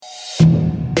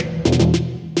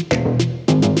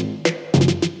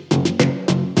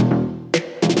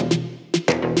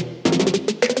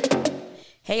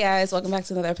Hey guys, welcome back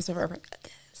to another episode of our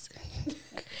podcast.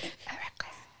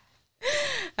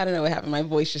 I don't know what happened. My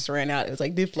voice just ran out. It was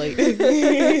like deflate.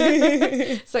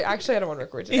 It's like, actually, I don't want to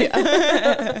record today.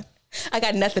 Yeah. I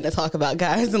got nothing to talk about,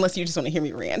 guys, unless you just want to hear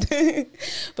me rant.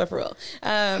 But for real,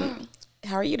 how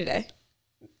are you today?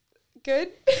 Good.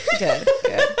 Good.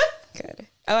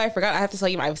 Oh, I forgot. I have to tell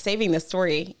you, I was saving this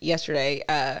story yesterday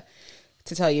to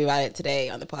tell you about it today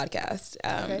on the podcast.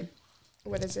 Okay.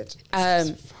 What is it?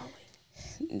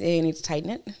 They need to tighten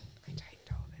it. I tightened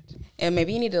all of it. And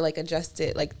maybe you need to like adjust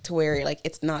it like to where like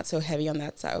it's not so heavy on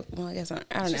that side. Well, I guess I don't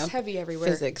know. It's just heavy everywhere.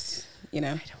 Physics, you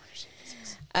know. I don't understand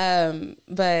physics.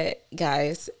 But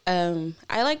guys,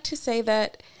 I like to say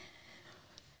that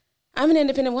I'm an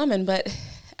independent woman, but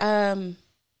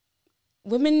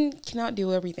women cannot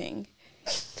do everything.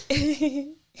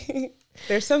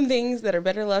 There's some things that are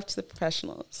better left to the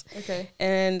professionals. Okay.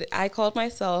 And I called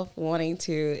myself wanting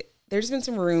to. There's been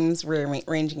some rooms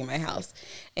rearranging in my house.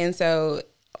 And so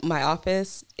my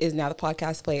office is now the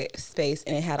podcast space,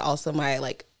 and it had also my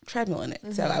like treadmill in it.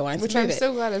 Mm-hmm. So I wanted to move it.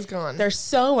 So glad is gone. There's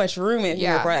so much room in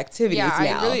here for activities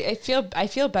now. I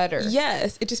feel better.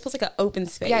 Yes. It just feels like an open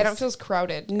space. Yeah, I don't feel as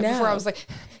crowded. No. Before I was like...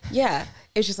 Yeah.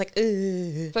 It's just like, ugh.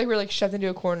 It's like we're like shoved into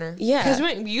a corner. Yeah. Because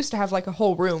we used to have like a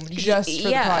whole room just for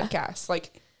the podcast.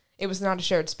 Like, it was not a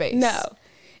shared space. No.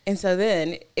 And so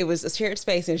then it was a shared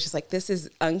space, and it's just like, this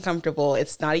is uncomfortable.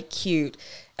 It's not cute.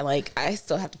 And like, I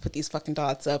still have to put these fucking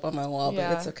dots up on my wall,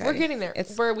 but it's okay. We're getting there.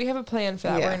 We have a plan for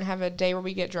that. Yeah. We're going to have a day where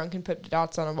we get drunk and put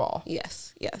dots on a wall.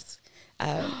 Yes.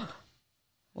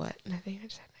 What? I think I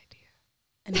just had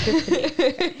an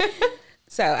idea.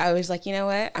 So I was like, you know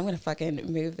what? I'm going to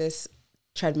fucking move this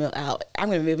treadmill out. I'm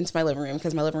going to move into my living room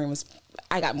because my living room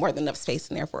I got more than enough space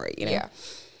in there for it, you know? Yeah.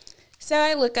 So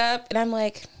I look up and I'm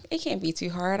like, it can't be too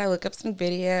hard. I look up some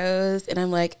videos and I'm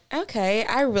like, okay,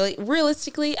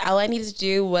 realistically, all I needed to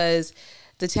do was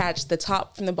detach the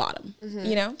top from the bottom,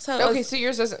 you know? So so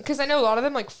yours doesn't, because I know a lot of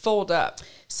them like fold up.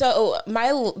 So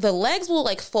the legs will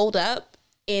like fold up,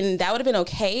 and that would have been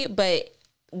okay, but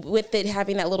with it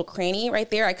having that little cranny right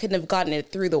there, I couldn't have gotten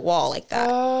it through the wall like that.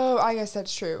 Oh, I guess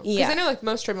that's true. Yeah. Because I know like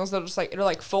most treadmills, it'll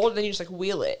like fold, and then you just like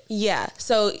wheel it. Yeah.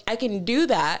 So I can do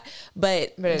that,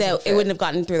 but it wouldn't have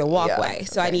gotten through the walkway. Yeah.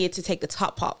 So I needed to take the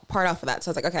top part off of that. So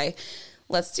I was like, okay,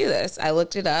 let's do this. I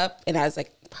looked it up, and I was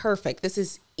like, perfect. This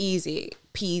is easy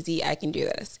peasy. I can do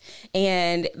this.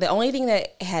 And the only thing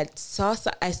that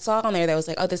I saw on there that was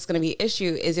like, oh, this is going to be an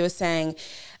issue is it was saying,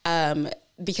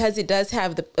 because it does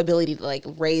have the ability to like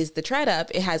raise the tread up,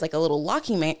 it has like a little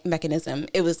locking mechanism.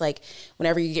 It was like,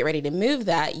 whenever you get ready to move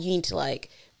that, you need to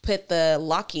like put the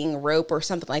locking rope or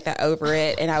something like that over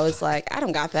it. And I was like, I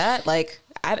don't got that. Like,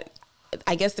 I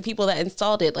guess the people that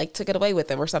installed it like took it away with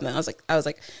them or something. I was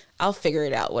like, I'll figure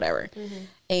it out, whatever. Mm-hmm.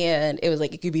 And it was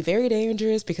like, it could be very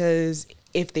dangerous because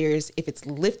if it's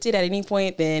lifted at any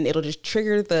point, then it'll just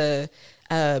trigger the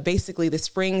basically the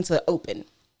spring to open.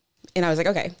 And I was like,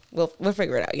 okay, we'll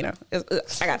figure it out, you know.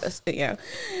 I got this, you know.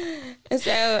 And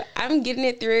so I'm getting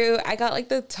it through. I got like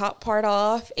the top part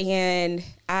off, and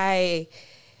I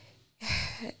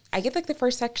get like the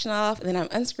first section off, and then I'm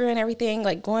unscrewing everything,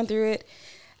 like going through it.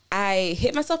 I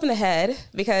hit myself in the head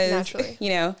because, naturally, you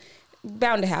know,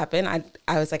 bound to happen.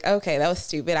 I was like, okay, that was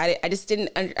stupid. I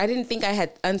didn't think I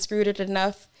had unscrewed it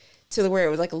enough to where it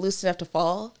was like loose enough to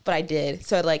fall, but I did.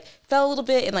 So it like fell a little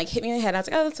bit and like hit me in the head. I was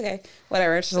like, oh, that's okay,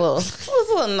 whatever. It's just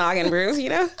a little noggin bruise, you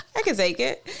know. I can take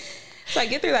it. So I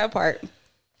get through that part.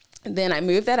 Then I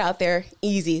move that out there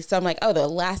easy. So I'm like, oh, the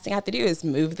last thing I have to do is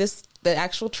move the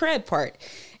actual tread part.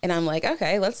 And I'm like,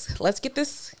 okay, let's get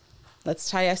this. Let's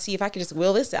try to see if I can just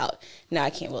wheel this out. No,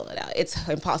 I can't wheel it out. It's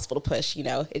impossible to push, you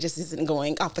know. It just isn't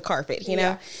going off the carpet, you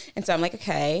know. And so I'm like,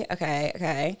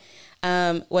 okay.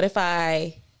 What if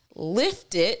I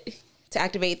lift it to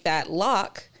activate that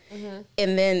lock,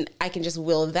 and then I can just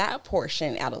wheel that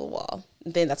portion out of the wall?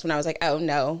 Then that's when I was like, oh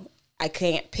no, I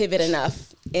can't pivot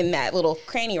enough in that little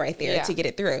cranny right there to get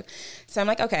it through. So I'm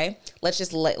like, okay,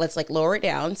 let's like lower it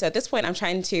down. So at this point, I'm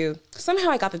trying to somehow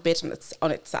I got the bitch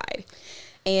on its side,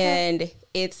 and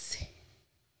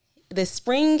the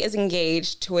spring is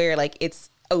engaged to where like it's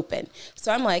open.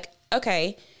 So I'm like,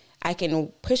 okay, I can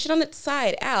push it on its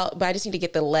side out, but I just need to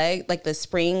get the leg, like the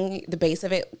spring, the base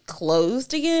of it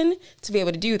closed again to be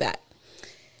able to do that.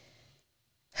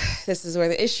 This is where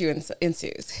the issue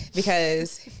ensues,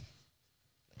 because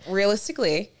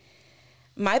realistically,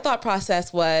 my thought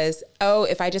process was, oh,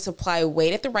 if I just apply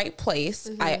weight at the right place,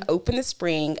 I open the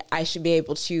spring, I should be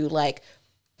able to like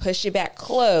push it back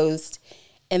closed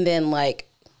and then like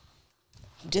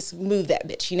just move that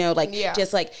bitch, like,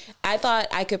 just like, I thought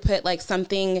I could put like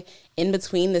something in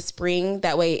between the spring.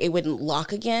 That way it wouldn't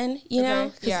lock again,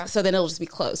 know? Yeah. So then it'll just be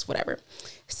closed, whatever.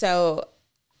 So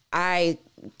I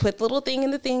put the little thing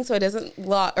in the thing so it doesn't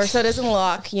lock, it's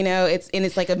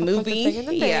like a movie.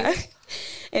 Yeah.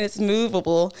 And it's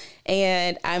movable.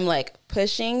 And I'm like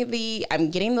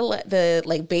I'm getting the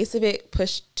like base of it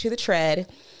pushed to the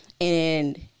tread.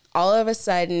 And all of a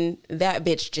sudden that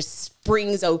bitch just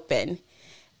springs open.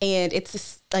 And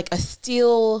it's like a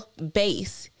steel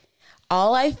base.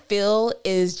 All I feel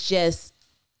is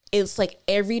it's like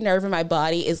every nerve in my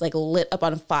body is like lit up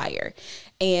on fire.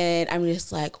 And I'm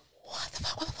just like, what the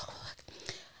fuck?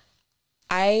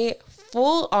 I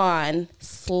full on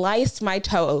sliced my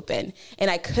toe open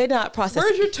and I could not process.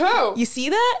 Where's your toe? You see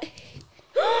that?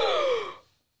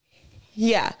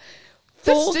 Yeah.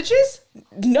 The stitches?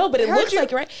 No, but it looks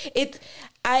like, right?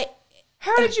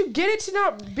 How did you get it to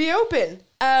not be open?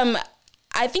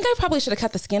 I think I probably should have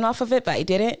cut the skin off of it, but I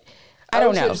didn't. I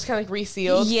don't know. Just kind of like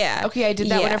resealed. Yeah. Okay, I did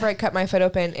that whenever I cut my foot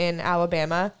open in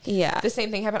Alabama. Yeah. The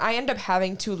same thing happened. I ended up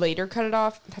having to later cut it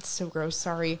off. That's so gross.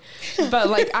 Sorry. But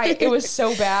like it was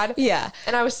so bad. Yeah.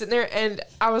 And I was sitting there and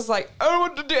I was like, I don't know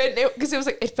what to do. Because it was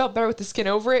like, it felt better with the skin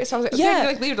over it. So I was like, okay, I'm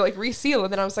going to leave it to like reseal.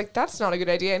 And then I was like, that's not a good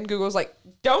idea. And Google was like,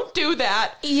 don't do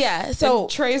that. Yeah. So and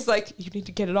Trey's like, you need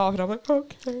to get it off. And I'm like,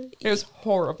 okay. It was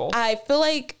horrible. I feel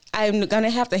like I'm going to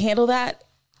have to handle that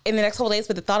in the next couple of days.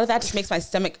 But the thought of that just makes my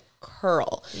stomach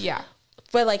curl. Yeah.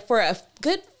 But like for a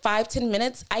good 5-10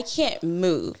 minutes, I can't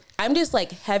move. I'm just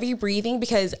like heavy breathing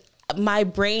because my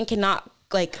brain cannot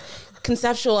like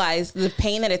conceptualize the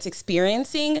pain that it's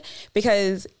experiencing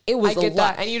because it was a lot.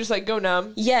 That. And you just like go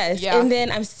numb. Yes. Yeah. And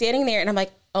then I'm standing there and I'm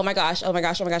like, oh my gosh. And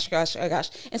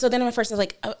so then at first I was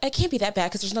like, oh, it can't be that bad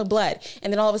because there's no blood.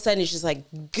 And then all of a sudden it's just like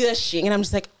gushing. And I'm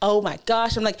just like, oh my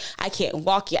gosh. I'm like, I can't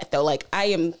walk yet though. Like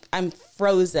I'm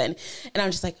frozen. And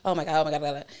I'm just like, oh my God.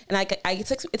 And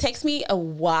it takes me a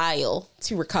while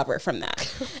to recover from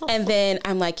that. And then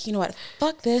I'm like, you know what?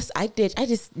 Fuck this. I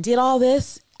just did all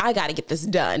this. I got to get this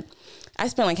done. I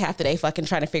spent like half the day fucking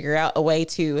trying to figure out a way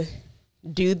to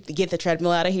get the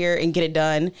treadmill out of here and get it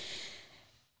done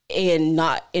and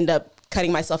not end up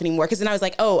cutting myself anymore. Because then I was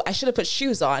like, oh, I should have put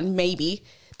shoes on. Maybe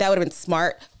that would have been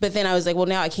smart. But then I was like, well,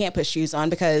 now I can't put shoes on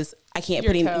because I can't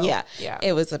put any. Yeah.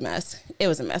 It was a mess.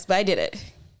 But I did it.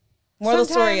 Moral of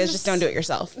the story is just don't do it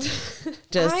yourself.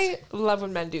 I love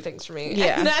when men do things for me.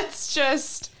 Yeah. And that's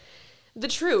just the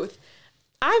truth.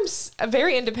 I'm a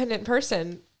very independent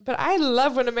person, but I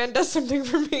love when a man does something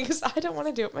for me because I don't want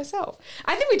to do it myself.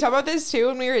 I think we talked about this too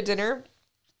when we were at dinner.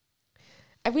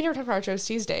 We never talked about Joe's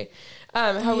Cheese Day.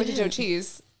 How we went to Joe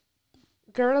Cheese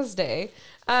Girls' Day.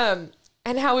 And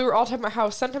how we were all talking about how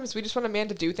sometimes we just want a man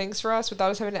to do things for us without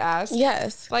us having to ask.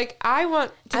 Yes. Like I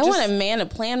want a man to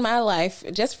plan my life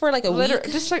just for like a week.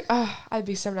 Just like, oh, I'd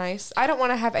be so nice. I don't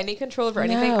want to have any control over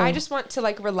anything. I just want to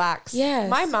like relax. Yes.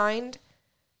 My mind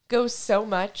goes so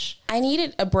much. I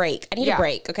needed a break. I need a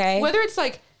break, okay? Whether it's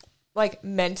like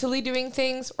mentally doing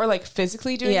things or like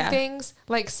physically doing things.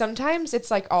 Like sometimes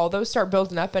it's like all those start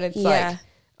building up and it's like,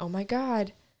 oh my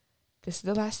God, this is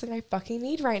the last thing I fucking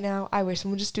need right now. I wish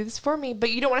someone would just do this for me.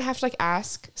 But you don't want to have to like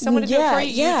ask someone to do it for you.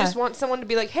 You just want someone to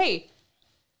be like, hey,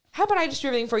 how about I just do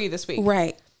everything for you this week?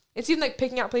 Right. It's even like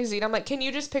picking out places to eat. I'm like, can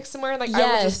you just pick somewhere? And like, I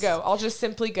will just go. I'll just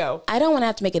simply go. I don't want to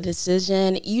have to make a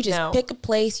decision. You just pick a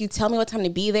place. You tell me what time to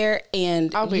be there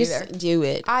and I'll be there. Do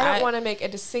it. I don't want to make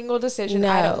a single decision. No.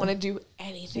 I don't want to do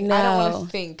anything. No. I don't want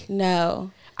to think.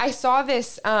 No. I saw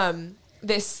this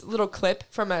this little clip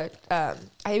from it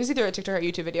was either a TikTok or a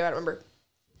YouTube video. I don't remember.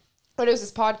 But it was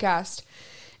this podcast.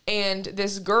 And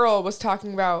this girl was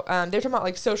talking about, they were talking about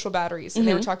like social batteries. And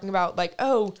they were talking about like,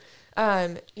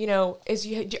 you know, are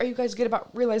you guys good about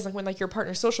realizing like when like your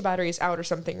partner's social battery is out or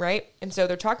something, right? And so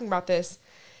they're talking about this,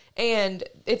 and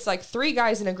it's like 3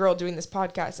 guys and a girl doing this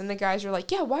podcast, and the guys are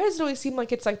like, yeah, why does it always seem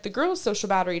like it's like the girl's social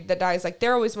battery that dies? Like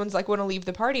they're always ones like want to leave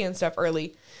the party and stuff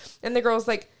early, and the girl's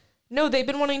like, no, they've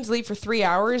been wanting to leave for 3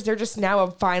 hours. They're just now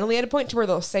finally at a point to where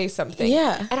they'll say something.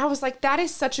 Yeah. And I was like, that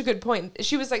is such a good point.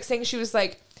 She was like saying,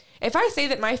 if I say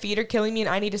that my feet are killing me and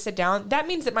I need to sit down, that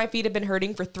means that my feet have been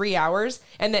hurting for 3 hours,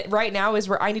 and that right now is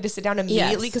where I need to sit down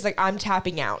immediately because like I'm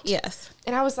tapping out. Yes.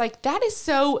 And I was like, that is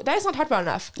not talked about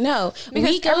enough. No,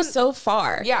 we go so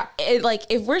far. Yeah. Like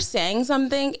if we're saying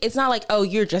something, it's not like, oh,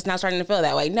 you're just now starting to feel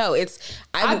that way. No, it's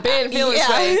I've been feeling this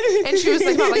way. And she was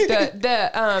like about like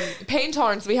the pain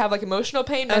tolerance we have, like emotional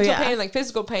pain, mental pain, and like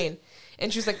physical pain.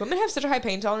 And she was like, women have such a high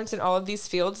pain tolerance in all of these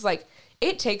fields, like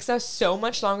it takes us so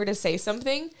much longer to say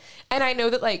something. And I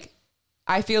know that like,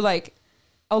 I feel like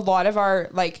a lot of our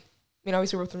like you know,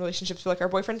 obviously we're both in relationships, but like our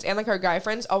boyfriends and like our guy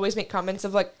friends always make comments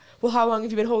of like, well, how long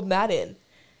have you been holding that in?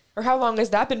 Or how long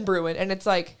has that been brewing? And it's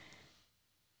like,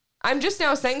 I'm just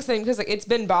now saying something because like it's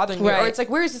been bothering me, or it's like,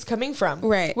 where is this coming from?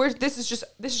 Right. Where this is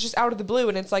just out of the blue,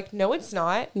 and it's like, no, it's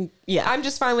not. Yeah. I'm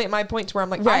just finally at my point to where I'm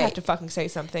like, I have to fucking say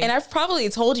something. And I've probably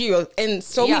told you in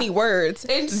so many words,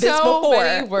 many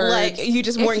words, like you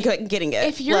just weren't getting it.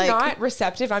 If you're like, not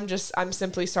receptive, I'm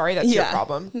simply sorry. That's your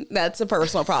problem. That's a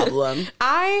personal problem.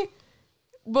 I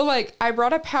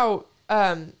brought up how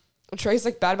Trey's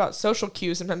like bad about social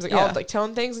cues sometimes. Like I'll like tell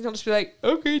him things and he'll just be like,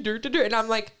 okay, and I'm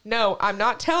like, no, I'm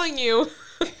not telling you.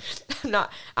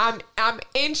 I'm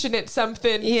inching at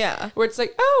something. Yeah. Where it's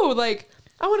like, oh, like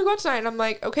I want to go out tonight, and I'm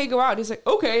like, okay, go out. And he's like,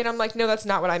 okay, and I'm like, no, that's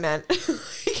not what I meant.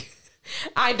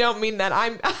 I don't mean that.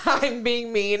 I'm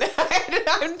being mean.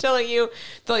 I'm telling you,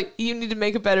 like, you need to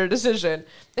make a better decision.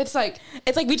 It's like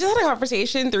we just had a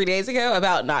conversation 3 days ago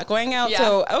about not going out. Yeah.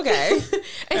 So okay,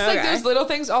 it's like there's little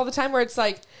things all the time where it's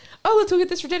like, oh, let's go get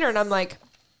this for dinner, and I'm like,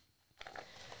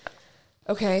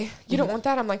 okay, you don't want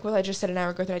that? I'm like, well, I just said an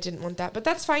hour ago that I didn't want that, but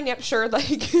that's fine. Yep, sure.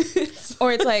 Like,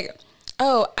 or it's like,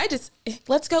 oh,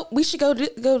 let's go. We should go do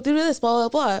this. Blah blah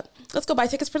blah. Let's go buy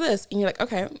tickets for this. And you're like,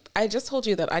 okay, I just told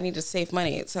you that I need to save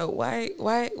money. So why,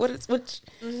 which?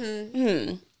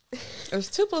 There's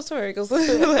 2 + 4 equals.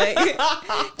 Like,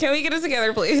 can we get it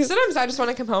together, please? Sometimes I just want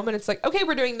to come home and it's like, okay,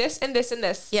 we're doing this and this and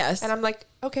this. Yes. And I'm like,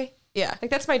 okay. Yeah. Like,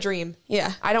 that's my dream.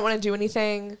 Yeah. I don't want to do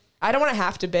anything. I don't want to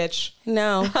have to bitch.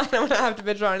 No. I don't want to have to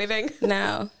bitch on anything.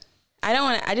 No.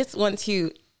 I just want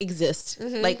to exist.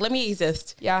 Like, let me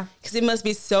exist. Yeah. Because it must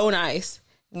be so nice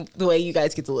the way you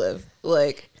guys get to live.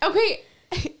 Like, okay,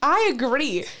 I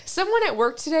agree. Someone at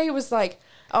work today was like,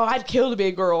 oh, I'd kill to be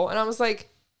a girl. And I was like,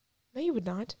 no, you would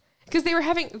not. Because they were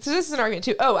having, so this is an argument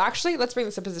too. Oh, actually, let's bring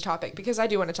this up as a topic because I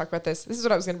do want to talk about this. This is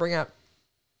what I was going to bring up.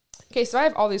 Okay, so I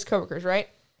have all these coworkers, right?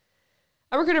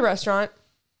 I work at a restaurant.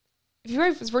 If you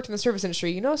guys worked in the service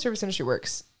industry, you know how service industry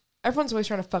works. Everyone's always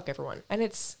trying to fuck everyone. And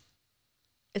it's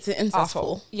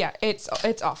awful. Yeah, it's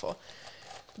awful.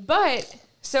 But,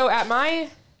 so at my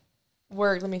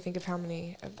work, let me think of how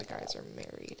many of the guys are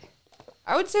married.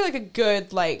 I would say like a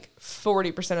good, like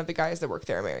 40% of the guys that work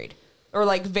there are married. Or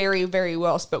like very, very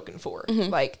well spoken for.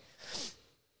 Like,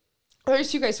 there's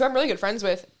 2 guys who I'm really good friends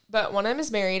with, but one of them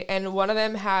is married and one of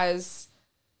them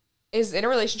is in a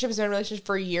relationship, has been in a relationship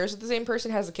for years with the same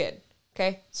person, has a kid.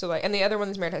 Okay? So like, and the other one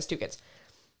that's married has 2 kids.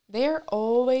 They're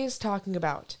always talking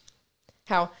about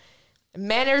how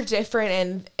men are different,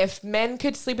 and if men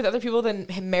could sleep with other people, then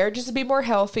marriages would be more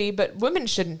healthy, but women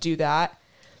shouldn't do that.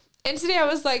 And today I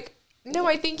was like, no,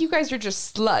 I think you guys are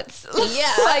just sluts.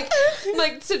 Yeah.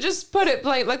 like to just put it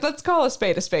like let's call a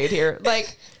spade here.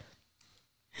 Like,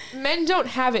 men don't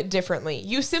have it differently.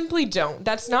 You simply don't.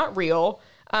 That's not real.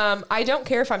 I don't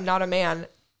care if I'm not a man.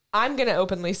 I'm going to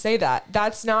openly say that.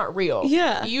 That's not real.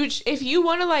 Yeah. If you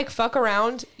want to like fuck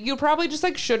around, you probably just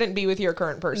like shouldn't be with your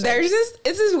current person. It's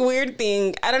this weird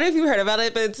thing. I don't know if you've heard about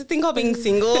it, but it's a thing called being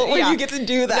single where you get to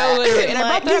do that. No, literally. And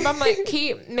I brought that up. I'm like,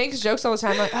 he makes jokes all the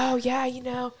time. Like, oh yeah, you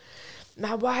know,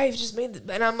 my wife just made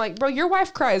the, and I'm like, bro, your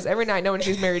wife cries every night knowing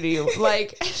she's married to you.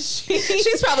 Like,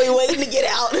 she's probably waiting to get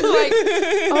out. Like,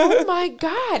 oh my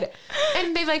God.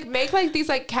 And they like make like these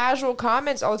like casual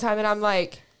comments all the time. And I'm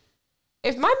like,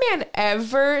 if my man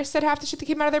ever said half the shit that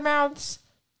came out of their mouths,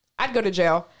 I'd go to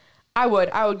jail. I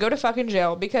would go to fucking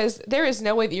jail because there is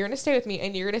no way that you're going to stay with me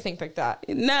and you're going to think like that.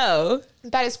 No.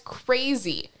 That is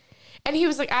crazy. And he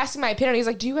was like asking my opinion. He's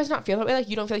like, do you guys not feel that way? Like,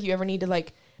 you don't feel like you ever need to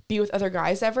like be with other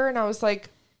guys ever? And I was like,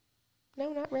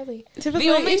 no, not really. Typically,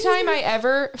 the only time I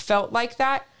ever felt like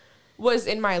that was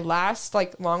in my last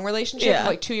like long relationship,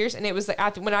 like 2 years. And it was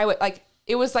like when I would like,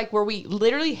 it was like where we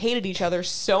literally hated each other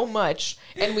so much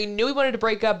and we knew we wanted to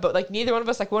break up, but like neither one of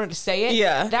us like wanted to say it.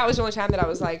 Yeah. That was the only time that I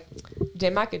was like,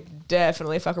 damn, I could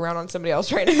definitely fuck around on somebody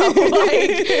else right now.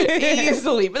 Like,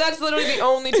 easily. But that's literally the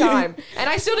only time. And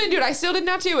I still didn't do it. I still did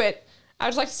not do it. I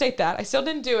would like to state that. I still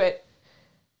didn't do it.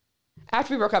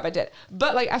 After we broke up, I did.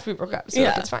 But like after we broke up, so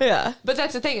like, it's fine. Yeah. But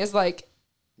that's the thing is like,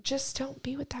 just don't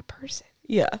be with that person.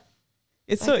 Yeah.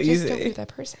 It's like, so easy. Don't be with that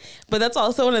person. But that's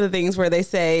also one of the things where they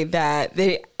say that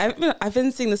I've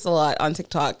been seeing this a lot on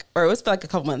TikTok, or it was for like a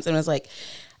couple months, and it was like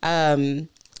the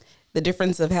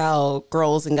difference of how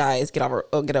girls and guys get over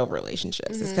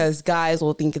relationships. It's because guys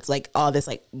will think it's like all this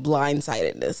like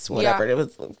blindsidedness, whatever. Yeah. It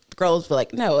was girls were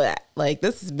like, no, like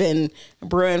this has been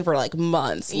brewing for like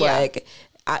months. Yeah. Like,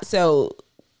 so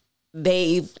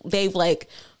they've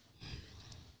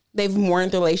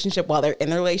mourned the relationship while they're in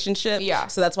the relationship. Yeah.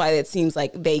 So that's why it seems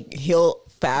like they heal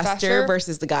faster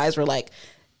versus the guys were like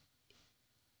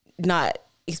not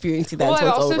experiencing that. Well, until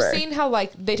I've also it's over. seen how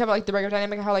like they talk about like the regular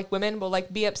dynamic, how like women will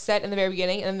like be upset in the very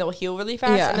beginning and then they'll heal really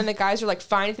fast, and then the guys are like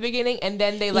fine at the beginning and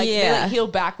then they like heal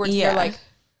backwards. And they're like,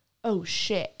 oh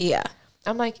shit. Yeah.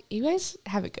 I'm like, you guys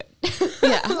have it good.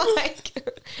 Yeah. Like,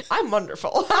 I'm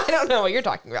wonderful. I don't know what you're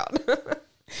talking about.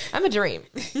 I'm a dream.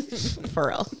 For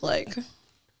real. Like,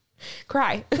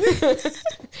 cry.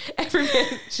 Every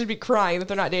man should be crying that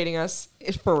they're not dating us.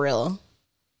 For real.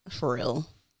 For real.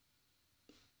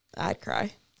 I'd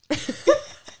cry.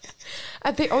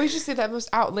 They always just say that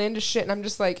most outlandish shit, and I'm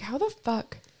just like, how the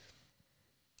fuck?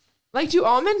 Like, do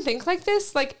all men think like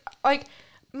this? Like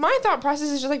my thought process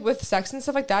is just like with sex and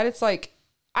stuff like that. It's like,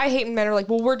 I hate when men are like,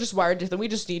 well, we're just wired different. We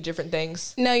just need different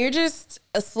things. No, you're just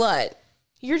a slut.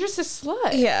 You're just a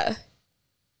slut. Yeah.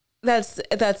 That's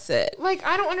it. Like,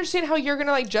 I don't understand how you're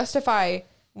gonna like justify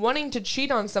wanting to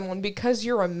cheat on someone because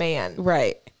you're a man.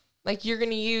 Right. Like, you're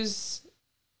gonna use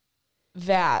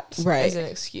that as an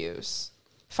excuse.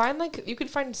 You could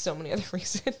find so many other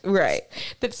reasons. Right.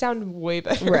 That sound way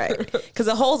better. Right. Because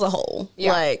a hole's a hole.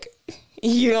 Yeah. Like,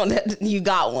 you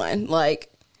got one.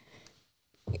 Like,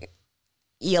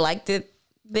 you liked it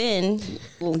then,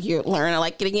 you learn to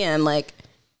like it again. Like,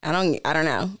 I don't know. I don't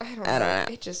know.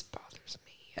 It just bothers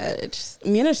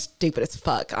me. Men are stupid as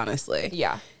fuck, honestly.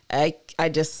 Yeah. I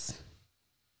just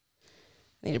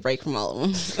need a break from all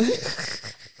of them.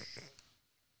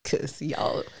 Because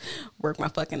y'all work my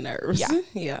fucking nerves. Yeah.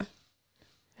 Yeah.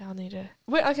 I'll need to.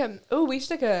 Wait, we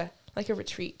should like a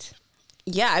retreat.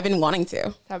 Yeah, I've been wanting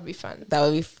to. That would be fun. That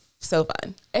would be so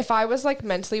fun. If I was like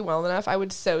mentally well enough, I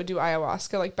would so do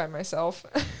ayahuasca like by myself.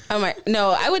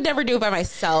 No, I would never do it by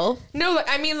myself. No, like,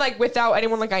 I mean like without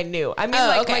anyone like I knew. I mean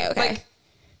like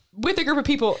with a group of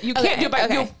people, you can't do it by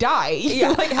you'll die. Yeah.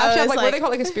 Like have to have like what do they call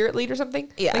it, like a spirit lead or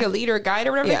something? Yeah. Like a lead or a guide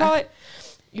or whatever they call it.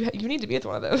 You need to be with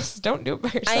one of those. Don't do it by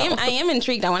yourself. I am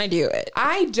intrigued. I want to do it.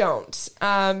 I don't,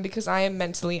 because I am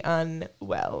mentally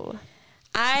unwell.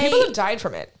 People have died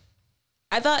from it.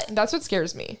 I thought that's what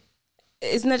scares me.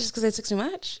 Isn't that just because they took too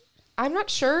much? I'm not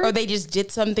sure. Or they just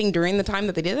did something during the time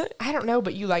that they did it? I don't know,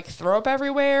 but you like throw up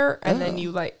everywhere, and then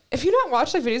you like, if you not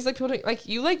watch like videos like people doing, like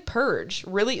you like purge.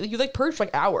 Really, you like purge for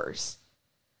like hours.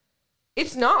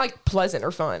 It's not like pleasant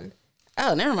or fun.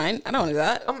 Oh, never mind. I don't want to do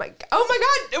that. Oh my god!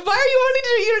 Why are you wanting to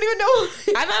do? You don't even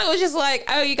know. I thought it was just like,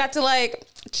 oh, you got to like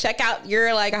check out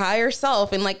your like higher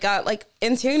self and like got like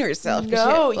in tune yourself.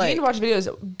 No, you need to watch videos.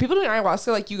 People doing ayahuasca,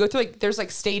 like you go through like there's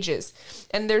like stages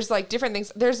and there's like different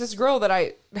things. There's this girl that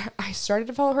I started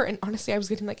to follow her, and honestly I was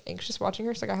getting like anxious watching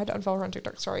her, so like I had to unfollow her on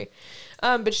TikTok. Sorry,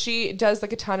 but she does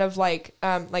like a ton of like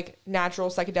natural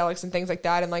psychedelics and things like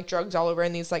that, and like drugs all over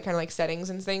in these like kind of like settings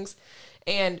and things.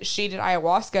 And she did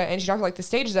ayahuasca, and she talked like the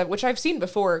stages of it, which I've seen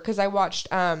before because I watched.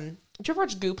 Did you ever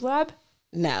watch Goop Lab?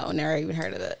 No, never even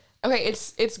heard of it. Okay,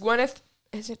 it's Gwyneth.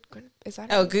 Is it Gwyneth? Is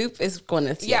that her? Oh, Goop is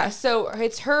Gwyneth. Yeah, so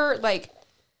it's her like,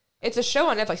 it's a show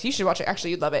on Netflix. You should watch it.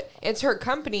 Actually, you'd love it. It's her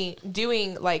company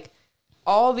doing like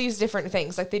all these different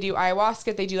things. Like they do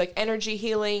ayahuasca, they do like energy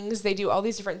healings, they do all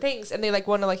these different things, and they like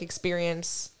want to like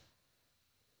experience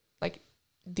like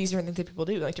these different things that people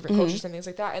do, like different cultures and things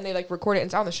like that, and they like record it and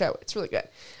it's on the show. It's really good.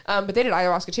 But they did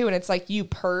ayahuasca too, and it's like you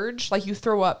purge, like you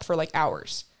throw up for like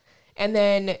hours, and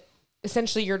then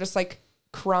essentially you're just like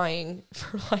crying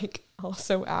for like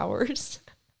also hours.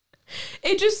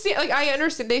 It just like I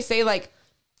understand they say like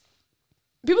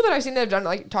people that I've seen that have done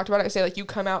like talked about it say like you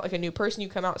come out like a new person, you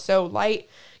come out so light,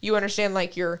 you understand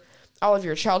like all of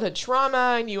your childhood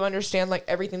trauma, and you understand like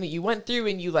everything that you went through,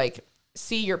 and you like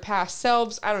see your past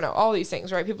selves. I don't know, all these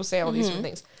things, right? People say all these different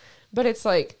things, but it's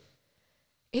like,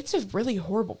 it's a really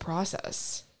horrible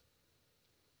process.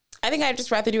 I think I'd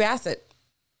just rather do acid.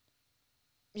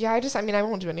 Yeah, I mean, I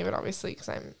won't do any of it, obviously, because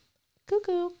I'm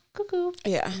cuckoo.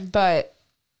 Yeah. But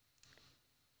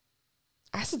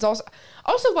acid's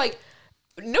also like,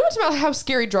 no one's about how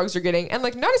scary drugs are getting. And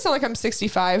like, not to sound like I'm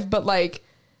 65, but like,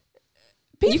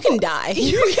 you can die.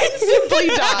 You can simply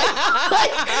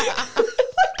die.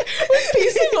 With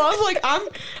peace and love, like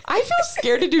I feel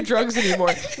scared to do drugs anymore.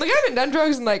 Like I haven't done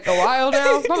drugs in like a while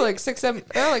now, probably like 6, 7,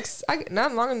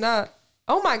 not long enough.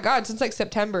 Oh my god, since like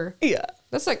September. Yeah,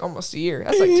 that's like almost a year.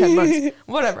 That's like 10 months.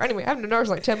 Whatever. Anyway, I haven't done drugs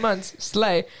in like 10 months.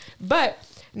 Slay. But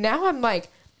now I'm like,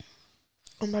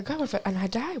 oh my god, what if I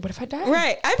die? What if I die?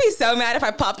 Right. I'd be so mad if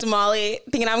I popped a Molly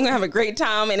thinking I'm gonna have a great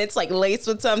time and it's like laced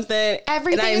with something.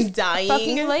 Everything and I'm is dying.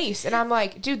 Fucking laced, and I'm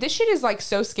like, dude, this shit is like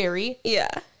so scary. Yeah.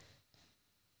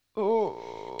 Ooh.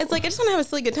 It's like, I just want to have a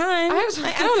silly good time. I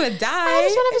don't want to die. I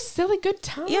just want to have a silly good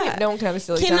time. Yeah. No one can have a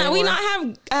silly time. Cannot we not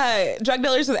have drug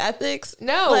dealers with ethics?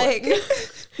 No. Like,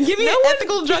 give me an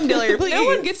ethical drug dealer, please. No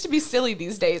one gets to be silly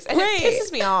these days. And it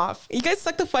pisses me off. You guys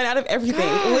suck the fun out of everything.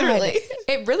 Literally.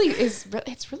 It really is.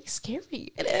 It's really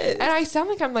scary. It is. And I sound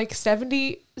like I'm like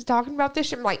 70 talking about this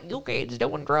shit. I'm like, okay, just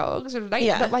doing drugs.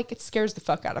 But like, it scares the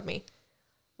fuck out of me.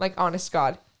 Like, honest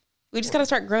God. We just got to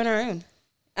start growing our own.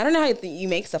 I don't know how you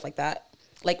make stuff like that.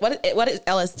 Like, what is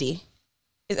LSD?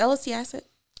 Is LSD acid?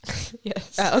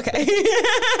 Yes. Oh, okay.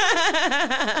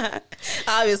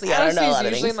 Obviously, I don't know a lot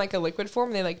of usually things. in like a liquid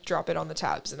form. They like drop it on the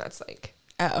tabs, and that's like,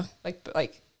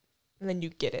 like, and then you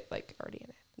get it like already in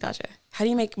it. Gotcha. How do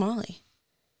you make Molly?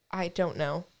 I don't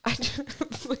know.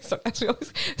 Please don't ask me all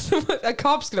this. A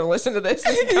cop's gonna listen to this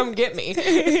and come get me.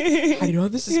 How do you know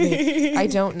this is me? I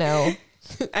don't know.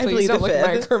 Please don't look at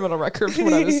my criminal record from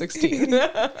when I was 16.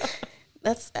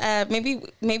 That's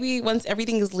maybe once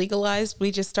everything is legalized,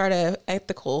 we just start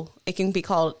ethical. It can be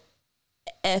called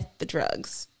the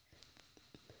drugs.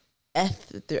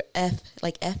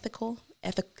 Like ethical,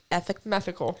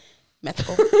 Methical.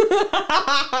 Methical.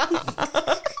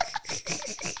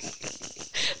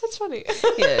 That's funny.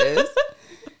 It is.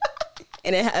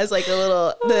 And it has like a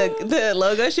little the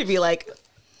logo should be like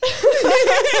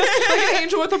like an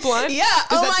angel with a blunt? Yeah.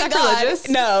 Is that sacrilegious?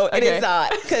 God. No, it is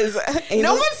not. Because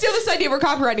no one steal this idea. We're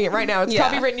copywriting it right now. It's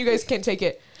copywritten. You guys can't take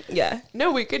it. Yeah.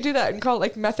 No, we could do that and call it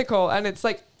like methical. And it's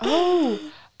like, oh,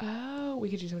 we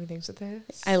could do so many things with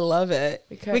this. I love it.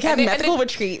 We could have methical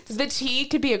retreats. The T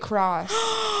could be a cross.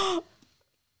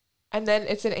 And then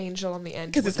it's an angel on the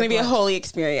end. Because it's going to be a holy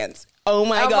experience. Oh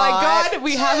my God. Oh my God.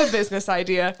 We have a business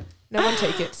idea. No one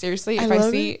take it seriously.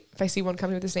 If I see one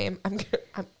coming with this name,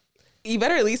 you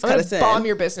better at least cut us in. Bomb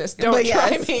your business. Don't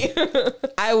try me.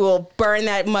 I will burn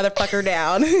that motherfucker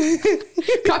down.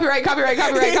 Copyright.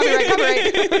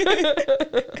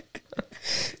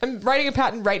 I'm writing a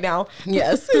patent right now.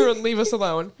 Yes. Leave us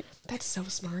alone. That's so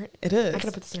smart. It is. I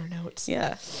gotta put this in our notes.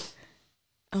 Yeah.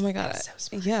 Oh my God. That's so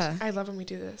smart. Yeah. I love when we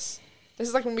do this. This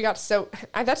is like when we got that's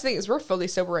the thing is we're fully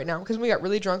sober right now because when we got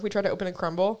really drunk, we tried to open a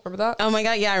crumble. Remember that? Oh my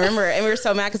God. Yeah, I remember. And we were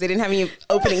so mad because they didn't have any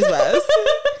openings with us.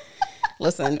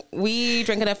 Listen, we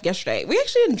drank enough yesterday. We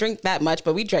actually didn't drink that much,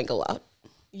 but we drank a lot.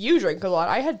 You drank a lot.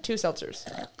 I had 2 seltzers.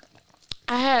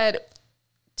 I had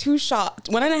 2 shots,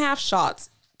 1.5 shots,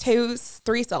 3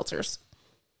 seltzers.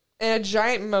 And a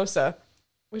giant mimosa,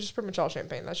 which is pretty much all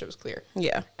champagne. That shit was clear.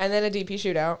 Yeah. And then a DP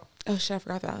shootout. Oh, shit, I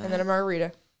forgot about that. And then a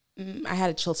margarita. I had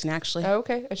a Chilton, actually. Oh,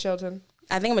 okay. A Chilton.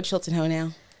 I think I'm a Chilton hoe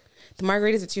now. The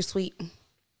margaritas are too sweet.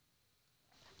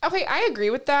 Okay, I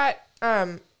agree with that.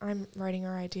 I'm writing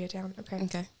our idea down.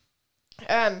 Okay.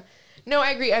 No, I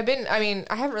agree. I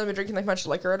haven't really been drinking like much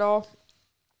liquor at all.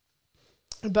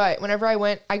 But whenever I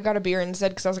went, I got a beer instead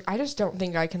because I was like, I just don't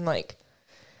think I can like.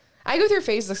 I go through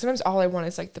phases. Like sometimes all I want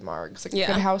is like the margs, like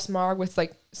a good house marg with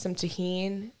like some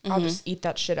tahini. I'll just eat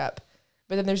that shit up.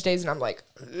 But then there's days and I'm like,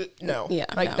 no. Yeah.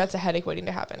 Like that's a headache waiting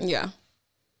to happen. Yeah.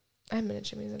 I haven't been to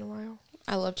Chimmy's in a while.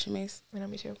 I love Chimmy's. I know,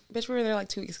 me too. Bitch, we were there like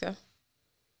 2 weeks ago.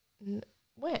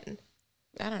 When?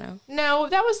 I don't know. No,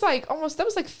 that was like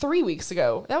 3 weeks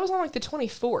ago. That was on like the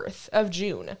 24th of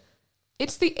June.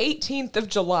 It's the 18th of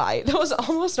July. That was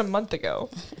almost a month ago.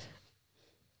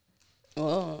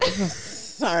 Oh,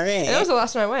 sorry. And that was the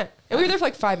last time I went. And we were there for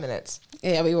like 5 minutes.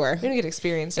 Yeah, we were. We didn't get to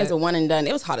experience it. It was a one and done.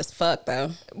 It was hot as fuck,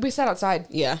 though. We sat outside.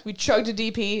 Yeah. We chugged a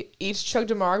DP, each chugged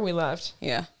a marg, we left.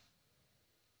 Yeah.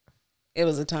 It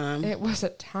was a time. It was a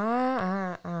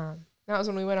time. That was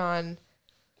when we went on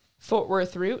Fort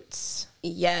Worth Roots.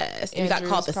 Yes. And we got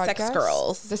called the podcast. Sex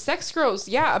Girls. The Sex Girls.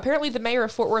 Yeah. Apparently the mayor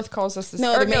of Fort Worth calls us the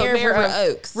the mayor of River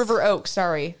Oaks. River Oaks,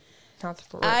 sorry. Not the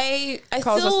Fort Worth. I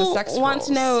still want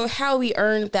to know how we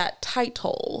earned that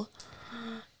title.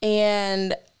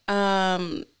 And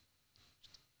I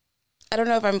don't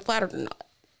know if I'm flattered or not.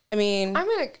 I mean, I'm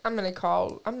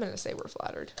gonna say we're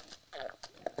flattered.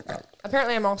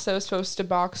 Apparently I'm also supposed to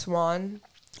box Juan.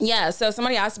 Yeah, so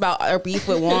somebody asked about our beef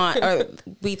with Juan or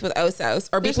beef with Osos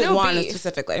or beef with Juan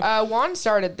specifically. Juan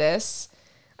started this.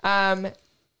 Him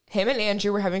and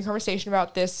Andrew were having a conversation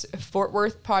about this Fort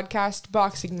Worth podcast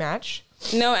boxing match.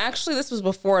 No, actually this was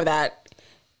before that.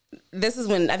 This is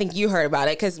when I think you heard about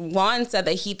it because Juan said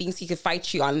that he thinks he could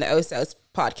fight you on the Osos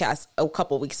podcast a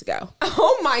couple weeks ago.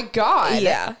 Oh my God.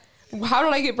 Yeah. How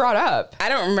did I get brought up? I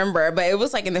don't remember, but it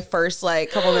was like in the first like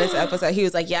couple minutes of the episode. He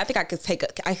was like, "Yeah, I think I could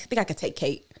take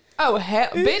Kate." Oh hell,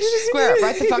 bitch, square up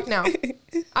right the fuck now.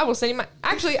 I will send you my.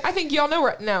 Actually, I think y'all know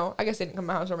where. No, I guess they didn't come to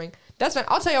my housewarming. That's fine.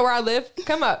 I'll tell you where I live.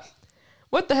 Come up.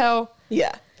 What the hell?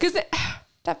 Yeah. Because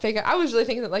that fake. I was really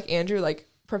thinking that like Andrew like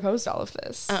proposed all of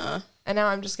this. And now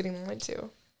I'm just getting annoyed too.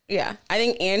 Yeah. I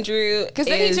think Andrew, because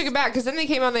then he took it back, because then they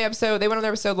came on the episode, they went on the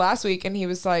episode last week, and he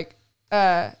was like,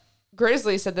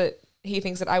 Grizzly said that he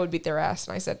thinks that I would beat their ass,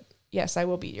 and I said, yes, I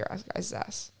will beat your guys'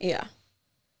 ass. Yeah.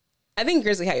 I think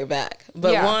Grizzly had your back,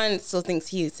 but Juan still thinks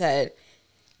he said,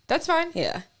 that's fine.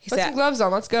 Yeah. Put some gloves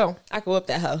on. Let's go. I can whoop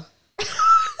that hoe.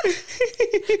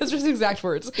 Those are his exact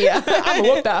words. Yeah. I'm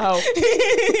gonna whoop that hoe.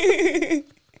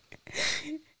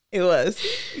 It was,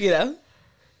 you know.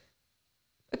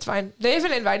 It's fine. They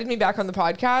haven't invited me back on the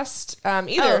podcast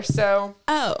either.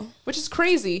 Which is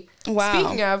crazy. Wow.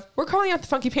 Speaking of, we're calling out the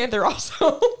Funky Panther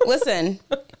also. Listen,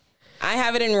 I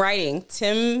have it in writing.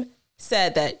 Tim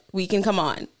said that we can come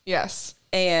on. Yes.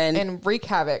 And wreak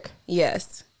havoc.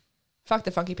 Yes. Fuck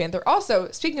the Funky Panther. Also,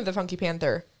 speaking of the Funky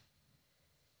Panther,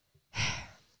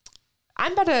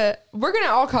 we're going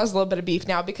to all cause a little bit of beef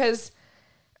now, because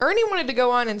Ernie wanted to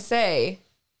go on and say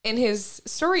in his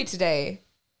story today,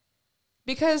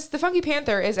 because the Funky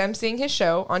Panther is emceeing his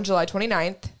show on July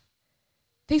 29th,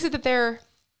 they said that they're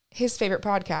his favorite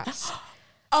podcast.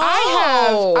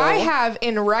 Oh. I have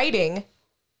in writing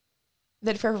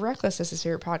that Forever Reckless is his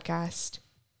favorite podcast.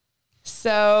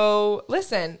 So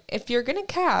listen, if you're going to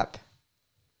cap,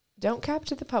 don't cap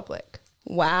to the public.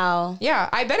 Wow. Yeah,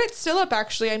 I bet it's still up,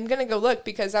 actually. I'm going to go look,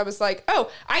 because I was like,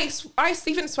 oh, I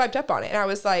even swiped up on it, and I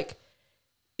was like,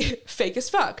 fake as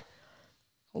fuck.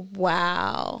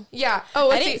 Wow. Yeah. Oh,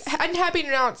 let's see. I'm happy to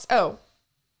announce. Oh,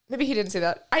 maybe he didn't say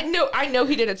that. I know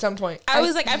he did at some point. I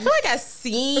was like, I feel like I've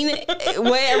seen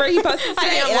whatever he posted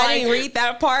today, and I didn't read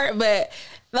that part, but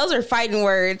those are fighting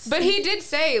words. But he did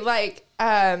say, like,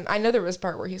 I know there was a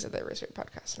part where he said they were his favorite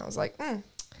podcast, and I was like,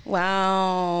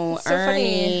 wow, so Ernie.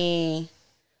 Funny.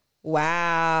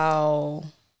 Wow.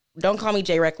 Don't call me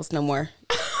Jay Reckless no more.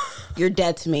 You're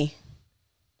dead to me.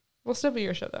 We'll still be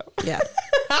your show, though. Yeah.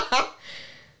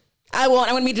 I won't.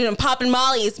 I'm going to be doing poppin'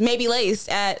 mollies, maybe laced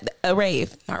at a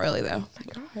rave. Not really, though. Oh my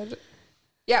God.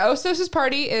 Yeah, Osos's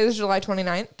party is July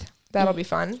 29th. That'll be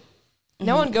fun.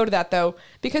 No one go to that, though,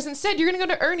 because instead you're going to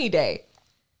go to Ernie Day.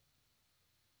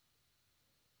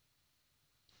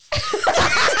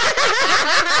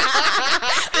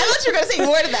 I thought you were going to say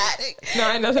more to that. No,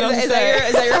 I know that. Is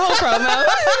that your whole promo?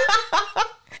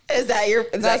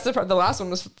 That's the last one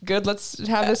was good. Let's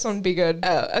have this one be good.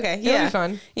 Oh, okay. It'll be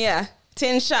fun. Yeah.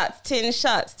 10 shots, 10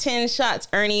 shots, 10 shots,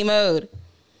 Ernie mode.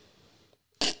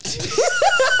 He's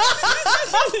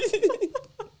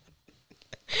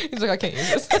like, I can't use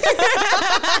this.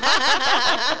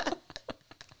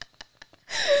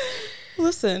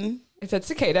 Listen. It's at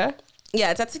Cicada.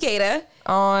 Yeah, it's at Cicada.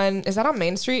 Is that on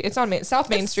Main Street? It's on South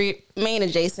Main Street. Main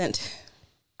adjacent.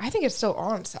 I think it's still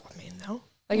on South Main, though.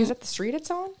 Like, is that the street it's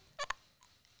on?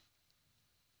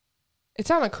 Is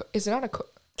it on a...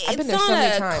 I've been there so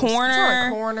many times. Corner. It's on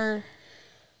a corner.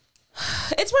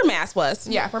 It's where Mass was.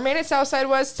 Yeah, where Main at Southside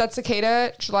was. That's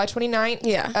Cicada, July 29th.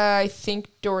 Yeah. I think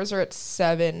doors are at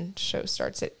 7. Show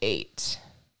starts at 8.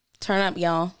 Turn up,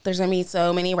 y'all. There's going to be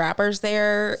so many rappers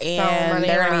there. And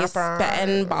they're going to be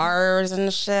spitting bars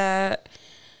and shit.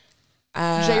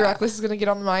 Jay Reckless is going to get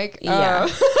on the mic. Yeah.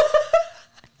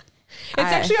 It's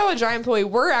actually all a giant ploy.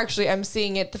 We're actually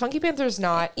emceeing it. The Funky Panther's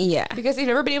not. Yeah. Because they've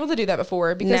never been able to do that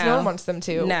before, because no one wants them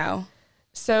to. No.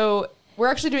 So we're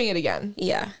actually doing it again.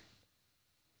 Yeah.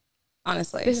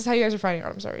 Honestly. This is how you guys are fighting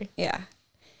on. I'm sorry. Yeah.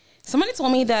 Somebody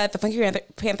told me that the Funky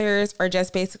Panthers are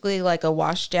just basically like a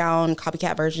washed down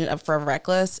copycat version of Forever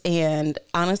Reckless. And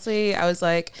honestly, I was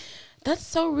like, that's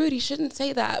so rude. You shouldn't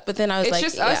say that. But then I was it's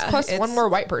just us plus one more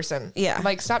white person. Yeah.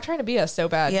 Like, stop trying to be us so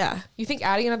bad. Yeah. You think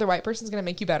adding another white person is going to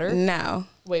make you better? No.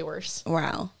 Way worse.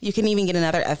 Wow. You can even get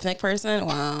another ethnic person?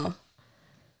 Wow.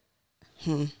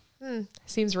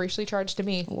 Seems racially charged to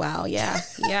me. Wow. Yeah.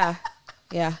 Yeah.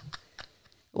 Yeah.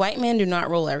 White men do not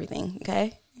rule everything.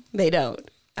 Okay? They don't.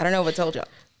 I don't know what told y'all.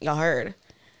 Y'all heard.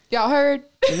 Y'all heard?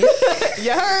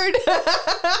 You heard?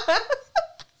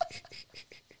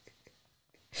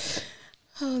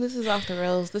 Oh, this is off the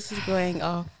rails. This is going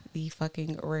off the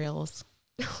fucking rails.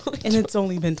 And it's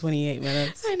only been 28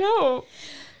 minutes. I know.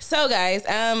 So, guys,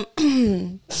 I'm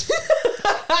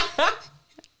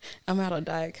out of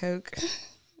Diet Coke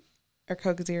or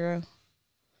Coke Zero.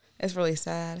 It's really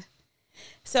sad.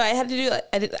 So I had to do,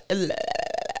 I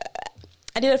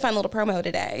did a fun little promo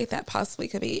today that possibly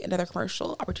could be another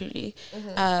commercial opportunity.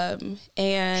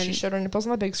 And she showed her nipples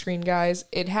on the big screen, guys.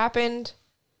 It happened.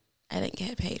 I didn't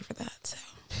get paid for that, so.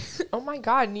 Oh my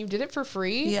God, and you did it for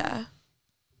free? Yeah.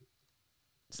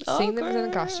 Seeing them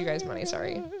doesn't cost you guys money,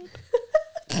 sorry.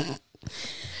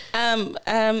 So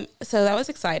that was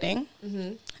exciting.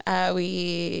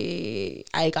 I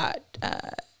got, I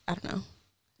don't know.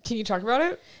 Can you talk about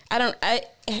it?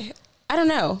 I don't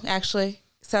know, actually.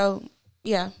 So,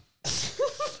 yeah.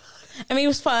 I mean, it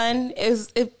was fun. It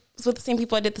was with the same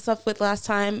people I did the stuff with last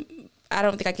time. I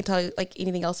don't think I can tell you like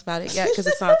anything else about it yet because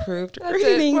it's not approved or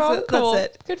anything. Well, so cool.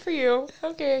 That's it. Good for you.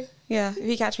 Okay. Yeah, if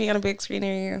you catch me on a big screen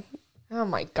near you. Oh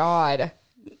my God.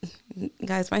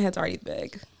 Guys, my head's already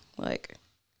big. Like,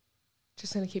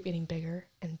 just gonna keep getting bigger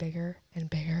and bigger and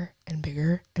bigger and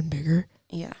bigger and bigger.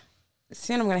 Yeah.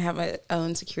 Soon I'm gonna have my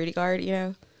own security guard, you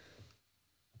know?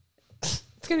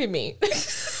 It's gonna be me.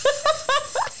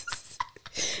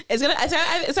 It's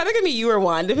either gonna be you or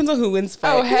Juan. Depends on who wins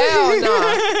fight. Oh hell no!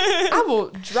 I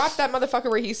will drop that motherfucker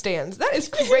where he stands. That is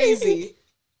crazy.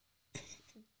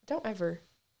 Don't ever.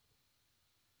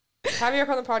 Have you up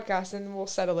on the podcast and we'll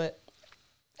settle it.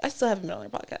 I still haven't been on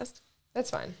your podcast. That's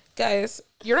fine, guys.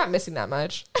 You're not missing that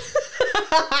much.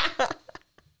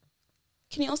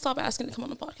 Can y'all stop asking to come on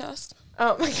the podcast?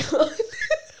 Oh my God!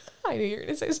 I knew you were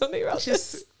gonna say something about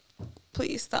this.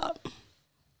 Please stop.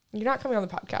 You're not coming on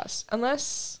the podcast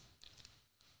unless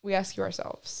we ask you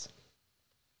ourselves.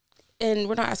 And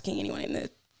we're not asking anyone in the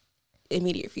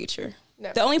immediate future.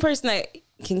 No. The only person that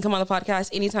can come on the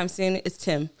podcast anytime soon is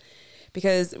Tim,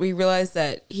 because we realized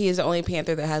that he is the only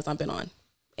Panther that has not been on.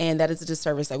 And that is a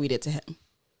disservice that we did to him.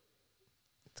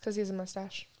 It's because he has a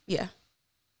mustache. Yeah.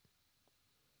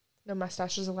 No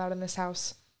mustaches allowed in this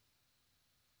house.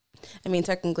 I mean,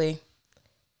 technically,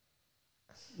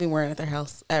 we weren't at their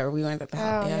house. Or we weren't at the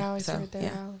house. Oh, yeah, we were at their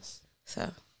house. So.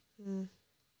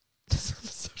 This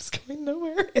episode's going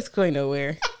nowhere. It's going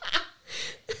nowhere.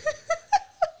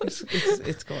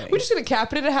 it's going. We're just going to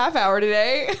cap it at a half hour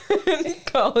today and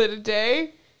call it a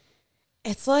day.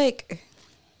 It's like...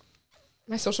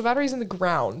 My social battery's in the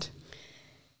ground.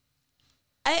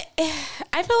 I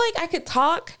feel like I could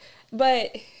talk,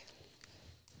 but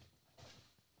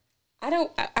I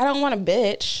don't want to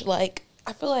bitch. Like,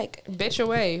 I feel like... Bitch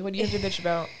away. What do you have to bitch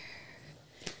about?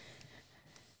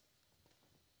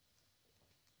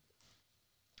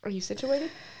 Are you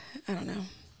situated? I don't know.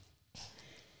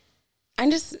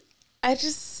 I'm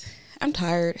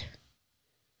tired.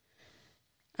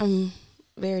 I'm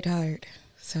very tired.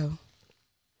 So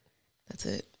that's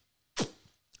it.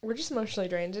 We're just emotionally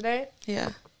drained today.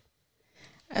 Yeah.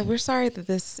 We're sorry that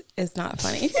this is not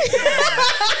funny.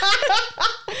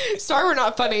 Sorry we're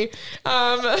not funny.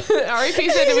 RAP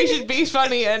said that we should be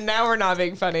funny, and now we're not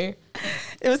being funny.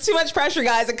 It was too much pressure,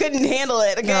 guys. I couldn't handle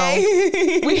it,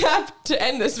 okay? No. We have to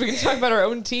end this. We can talk about our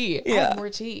own tea. Yeah. I have more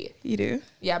tea. You do?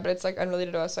 Yeah, but it's like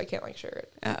unrelated to us, so I can't like share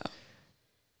it. Oh.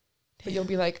 But you'll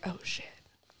be like, oh shit.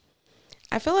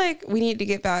 I feel like we need to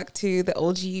get back to the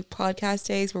OG podcast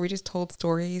days where we just told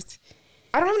stories.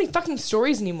 I don't have any fucking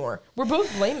stories anymore. We're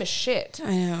both lame as shit.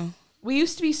 I know. We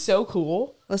used to be so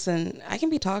cool. Listen, I can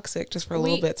be toxic just for a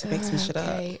little bit to make some shit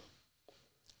up.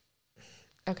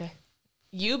 Okay.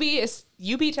 You be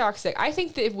toxic. I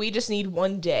think that if we just need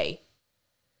one day.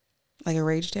 Like a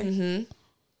rage day? Mm-hmm.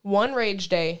 One rage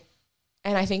day.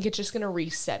 And I think it's just going to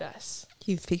reset us.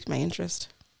 You've piqued my interest.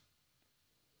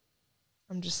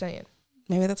 I'm just saying.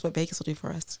 Maybe that's what Vegas will do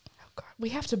for us. Oh God, we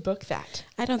have to book that.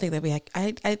 I don't think that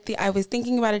I was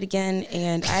thinking about it again,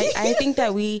 and I think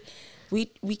that we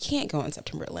can't go on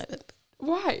September 11th.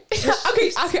 Why?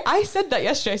 Okay. I said that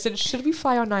yesterday. I said, should we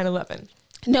fly on 9/11?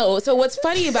 No. So what's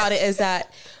funny about it is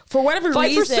that for whatever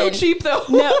Flights reason, were so cheap though.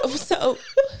 No. So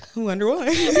I wonder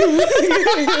why. Flights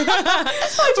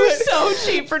were so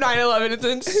cheap for 9/11. It's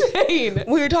insane.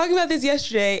 We were talking about this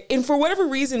yesterday, and for whatever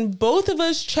reason, both of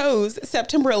us chose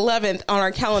September 11th on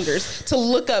our calendars to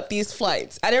look up these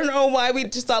flights. I don't know why we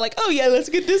just thought like, oh yeah, let's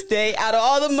get this day out of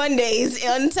all the Mondays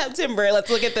in September. Let's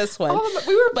look at this one.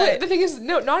 The thing is,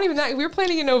 no, not even that. We were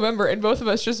planning in November, and both of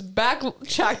us just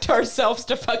backtracked ourselves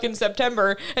to fucking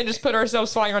September and just put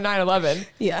ourselves flying on 9/11.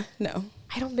 Yeah, no.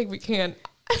 I don't think we can.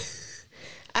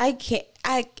 I can't.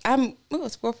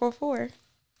 It's 444.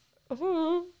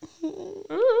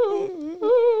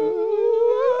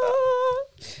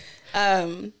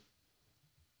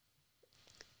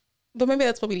 But maybe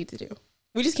that's what we need to do.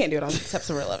 We just can't do it on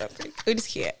September 11th. We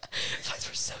just can't. Flights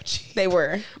were so cheap. They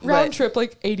were. Round trip,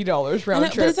 like $80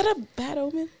 round trip. But is that a bad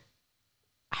omen?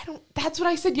 That's what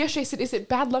I said yesterday. I said, is it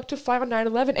bad luck to fly on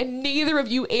 9/11? And neither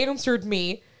of you answered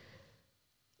me.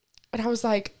 And I was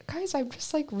like, guys, I'm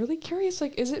just like really curious.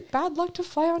 Like, is it bad luck to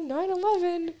fly on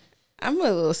 9/11? I'm a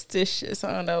little stitious.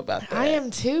 I don't know about that. I am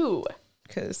too.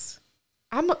 Cause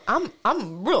I'm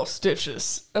real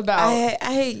stitious about.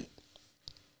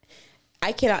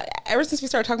 I cannot. Ever since we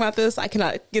started talking about this, I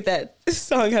cannot get that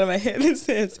song out of my head. It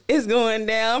says, "It's going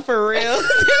down for real."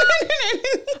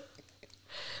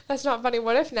 That's not funny.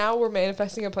 What if now we're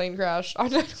manifesting a plane crash on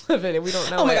 9/11 and we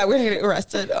don't know? Oh my God, we're gonna get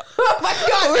arrested. Oh my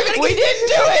God, we didn't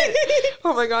do it.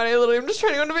 Oh my God, I'm just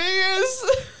trying to go to Vegas.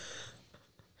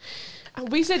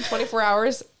 We said 24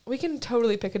 hours. We can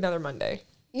totally pick another Monday.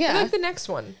 Yeah. I like the next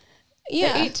one.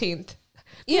 Yeah. The 18th.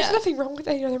 There's nothing wrong with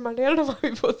any other Monday. I don't know why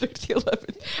we both picked the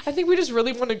 11th. I think we just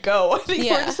really want to go. I think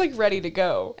we're just like ready to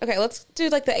go. Okay, let's do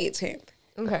like the 18th.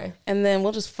 Okay. And then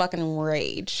we'll just fucking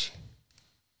rage.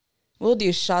 We'll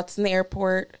do shots in the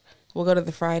airport. We'll go to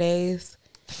the Fridays.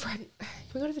 Can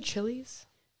we go to the Chili's?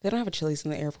 They don't have a Chili's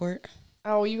in the airport.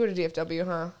 Oh, you go to DFW,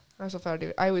 huh?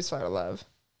 I always fly to Love.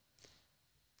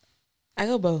 I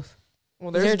go both. Well,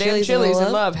 there's damn Chili's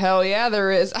in Love. Hell yeah, there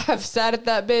is. I've sat at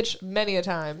that bitch many a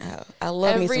time. Oh, I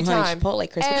love me some honey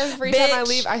Chipotle crispy. Every time I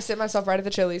leave, I sit myself right at the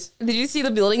Chili's. Did you see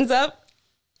the buildings up?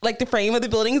 Like the frame of the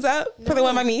buildings up for the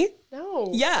one by me?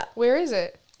 No. Yeah. Where is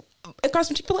it? Across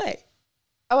from Chipotle.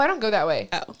 Oh, I don't go that way.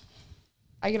 Oh.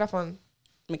 I get off on...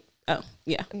 Oh,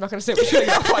 yeah. I'm not going to say what you're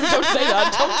getting off on. Don't say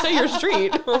that. Don't say your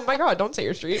street. Oh my God, don't say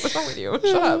your street. What's wrong with you?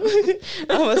 Shut up.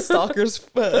 I'm a stalker's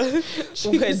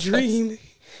wet dream.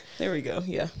 There we go.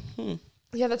 Yeah.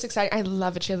 Yeah, that's exciting. I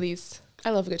love a Chili's. I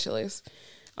love a good Chili's.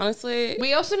 Honestly.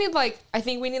 We also need I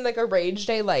think we need a rage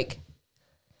day.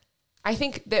 I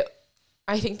think that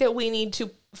we need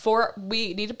to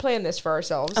plan this for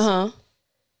ourselves. Uh-huh.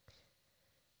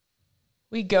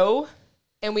 We go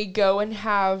and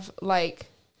have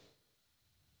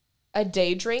a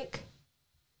day drink,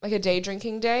 a day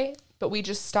drinking day, but we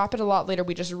just stop it a lot later.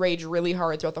 We just rage really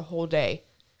hard throughout the whole day.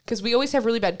 Because we always have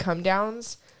really bad come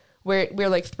downs where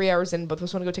we're 3 hours in, both of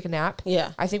us want to go take a nap.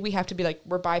 Yeah. I think we have to be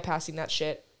we're bypassing that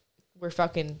shit. We're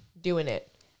fucking doing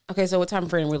it. Okay, so what time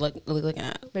frame we're looking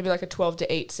at? Maybe a 12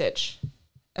 to 8 sitch.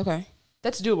 Okay.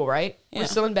 That's doable, right? Yeah. We're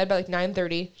still in bed by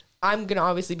 9:30. I'm going to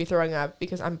obviously be throwing up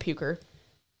because I'm a puker.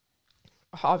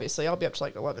 Obviously, I'll be up to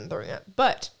 11 throwing up.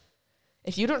 But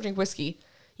if you don't drink whiskey,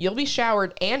 you'll be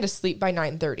showered and asleep by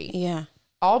 9:30. Yeah.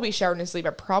 I'll be showered and asleep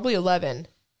at probably 11,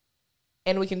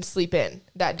 and we can sleep in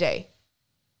that day.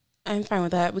 I'm fine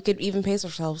with that. We could even pace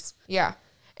ourselves. Yeah.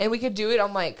 And we could do it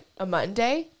on a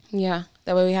Monday. Yeah.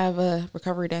 That way we have a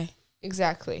recovery day.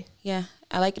 Exactly. Yeah.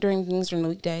 I like doing things during the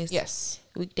weekdays. Yes.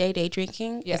 Weekday day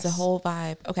drinking is a whole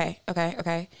vibe. Okay.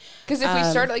 Because if we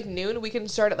start at noon, we can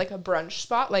start at a brunch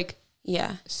spot,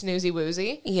 yeah, snoozy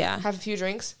woozy. Yeah. Have a few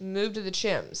drinks, move to the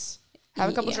Chims.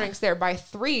 Have a couple drinks there. By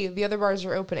 3, the other bars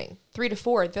are opening. 3 to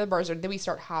 4, the other bars are, then we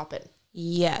start hopping.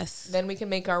 Yes. Then we can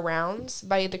make our rounds.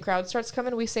 By the crowd starts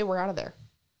coming, we say we're out of there.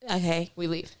 Okay. We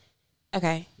leave.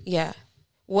 Okay. Yeah.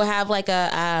 We'll have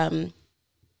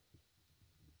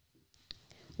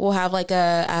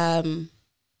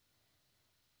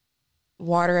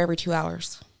water every 2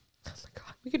 hours. Oh my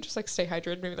God. We could just stay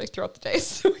hydrated maybe throughout the day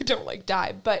so we don't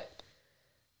die. But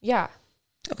yeah.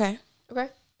 Okay. Okay.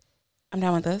 I'm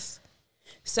down with this.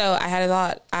 So I had a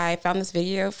thought. I found this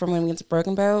video from when we went to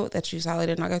Broken Bow that you sadly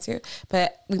did not go to,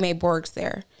 but we made Borgs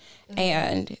there. Mm-hmm.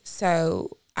 And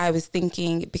so I was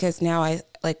thinking, because now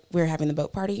we're having the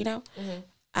boat party, mm-hmm.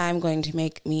 I'm going to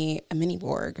make me a mini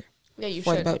Borg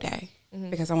for the boat day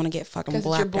because I want to get fucking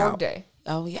blacked it's your Borg out. Day.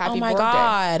 Oh yeah! Happy oh my Borg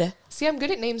God! Day. See, I'm good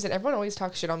at names, and everyone always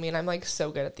talks shit on me, and I'm so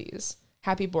good at these.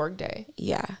 Happy Borg Day.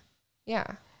 Yeah. Yeah.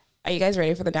 Are you guys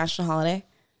ready for the national holiday?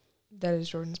 That is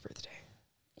Jordan's birthday.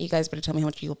 You guys better tell me how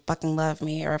much you fucking love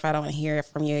me, or if I don't want to hear it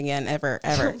from you again, ever.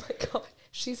 Oh my God.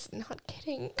 She's not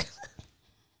kidding.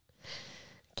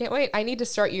 Can't wait. I need to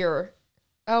start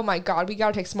oh my God, we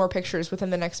gotta take some more pictures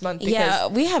within the next month. Yeah,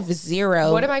 we have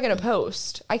 0. What am I gonna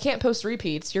post? I can't post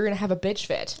repeats. You're gonna have a bitch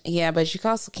fit. Yeah, but you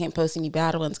also can't post any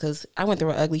bad ones because I went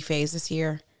through an ugly phase this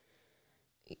year.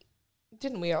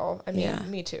 Didn't we all? I mean, yeah.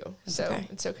 Me too. It's so okay.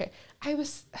 It's okay. I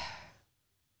was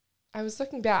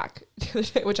looking back the other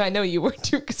day, which I know you were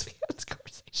too because we had this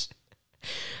conversation.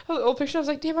 The old picture, I was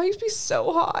like, damn, I used to be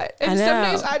so hot. And some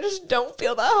days I just don't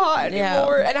feel that hot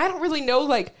anymore. And I don't really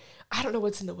know, I don't know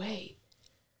what's in the way.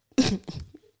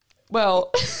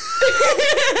 Well.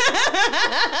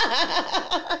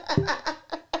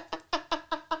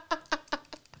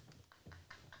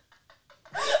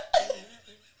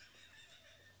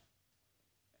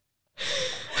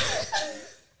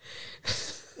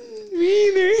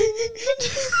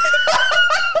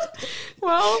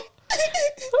 Well,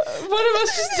 one of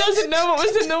us just doesn't know what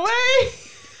was in the way.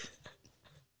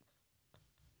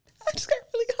 I just got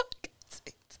really hot.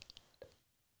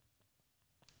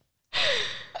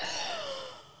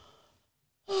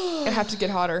 I have to get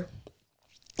hotter.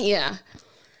 Yeah.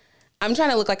 I'm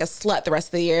trying to look like a slut the rest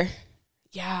of the year.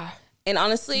 Yeah. And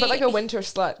honestly. But a winter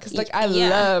slut. Because I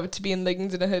love to be in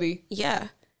leggings and a hoodie. Yeah.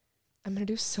 I'm going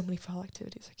to do so many fall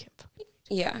activities. I can't fucking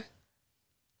Yeah.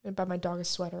 And buy my dog a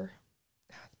sweater.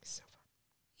 That'd be so fun.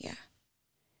 Yeah.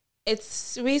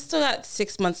 We still got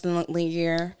 6 months in the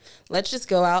year. Let's just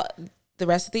go out the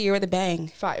rest of the year with a bang.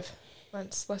 5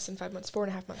 months, less than 5 months,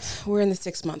 4.5 months. We're in the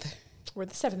 6th month. We're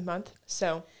the 7th month,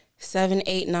 so 7,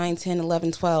 8, 9, 10,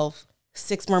 11, 12.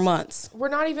 6 more months. We're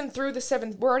not even through the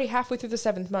 7th. We're already halfway through the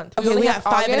 7th month. Okay, we have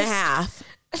 5.5.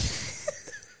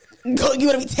 Go, you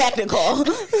want to be technical.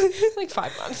 Like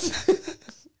 5 months.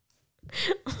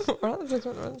 We're not the 6th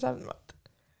month, we're the 7th month.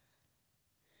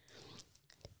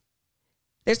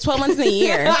 There's 12 months in a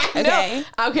year. Okay.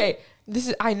 Okay.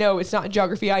 I know it's not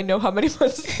geography. I know how many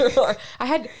months there are.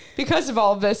 Because of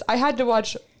all of this, I had to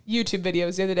watch YouTube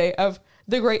videos the other day of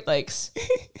the Great Lakes.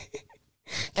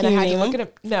 And I had to look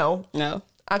at them. No.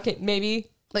 Okay, maybe.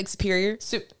 Like Superior?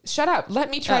 Shut up. Let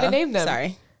me try to name them.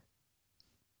 Sorry.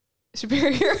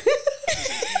 Superior.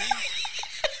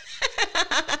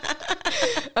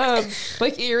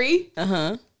 Like Erie.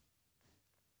 Uh-huh.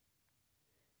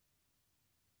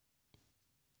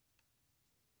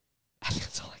 I think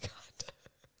that's all I got.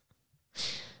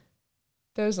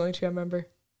 Those are the only 2 I remember.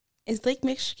 Is Lake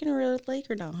Michigan a real lake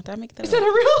or no? Did I make that Is that a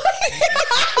real lake?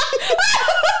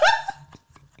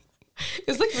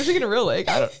 Is Lake Michigan a real lake?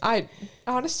 I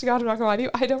honest to God, I'm not gonna lie to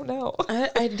you, I don't know.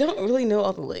 I don't really know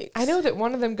all the lakes. I know that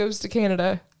one of them goes to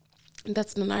Canada.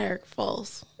 That's the Niagara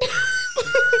Falls.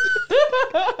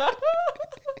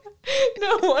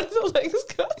 No, one of the lakes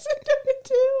goes into it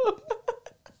too.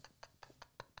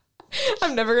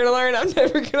 I'm never gonna learn. I'm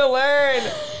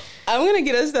gonna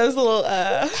get us those little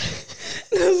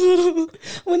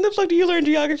when the fuck do you learn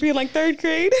geography in like 3rd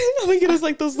grade? I'm gonna get us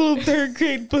like those little 3rd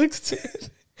grade books.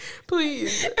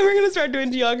 Please. And we're gonna start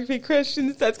doing geography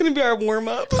questions. That's gonna be our warm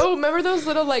up. Oh, remember those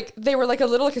little they were like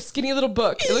a skinny little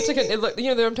book. It looks like you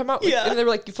know what I'm talking about? Yeah. And they were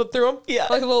like, you flip through them? Yeah.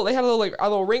 Like they had a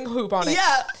little ring hoop on it.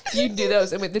 Yeah. You can do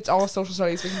those. I mean, it's all social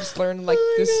studies. We can just learn the God.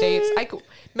 states.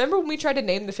 Remember when we tried to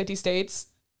name the 50 states?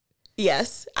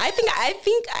 Yes. I think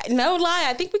no lie,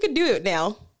 I think we could do it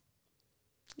now.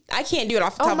 I can't do it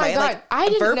off the top of my head. Like, I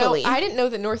didn't know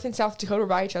that North and South Dakota were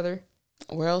by each other.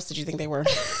 Where else did you think they were?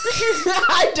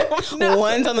 I don't know.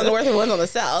 One's on the north and one's on the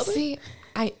south. See,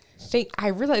 I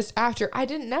realized after I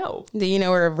didn't know. Do you know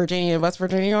where Virginia and West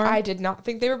Virginia are? I did not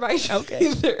think they were by each other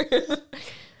either.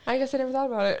 I guess I never thought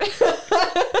about it.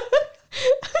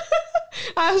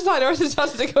 I was thought North and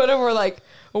South Dakota were like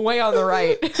way on the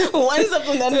right. One's up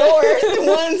in the north,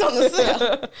 one's on the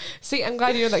south. See, I'm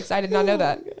glad you know that because I did not know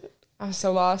that. I was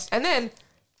so lost. And then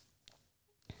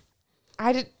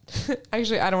I don't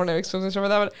want to expose myself for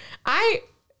that, but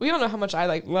we don't know how much I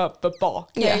love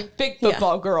football. Okay? Yeah. Big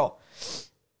football girl.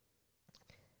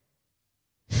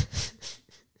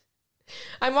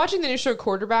 I'm watching the new show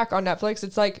Quarterback on Netflix.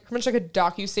 It's like pretty much like a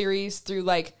docu-series through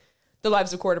the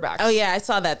lives of quarterbacks. Oh yeah, I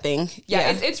saw that thing. Yeah.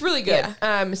 It's really good.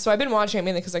 Yeah. So I've been watching it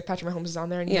mainly because Patrick Mahomes is on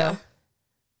there and you know,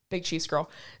 big Chiefs girl.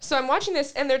 So I'm watching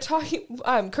this and they're talking,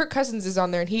 Kirk Cousins is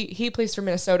on there and he plays for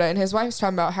Minnesota and his wife's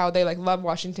talking about how they love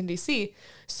Washington DC.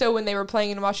 So when they were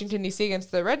playing in Washington DC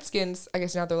against the Redskins, I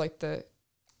guess now they're the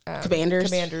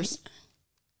Commanders.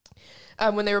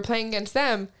 When they were playing against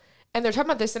them and they're talking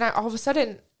about this and all of a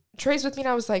sudden Trey's with me and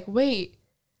I was like, wait,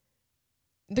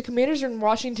 the Commanders are in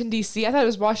Washington DC? I thought it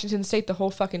was Washington State the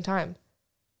whole fucking time.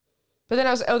 But then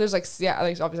I was, there's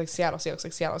Seattle, obviously Seattle. See, it looks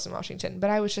like Seattle's in Washington. But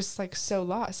I was just so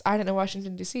lost. I didn't know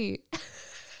Washington DC.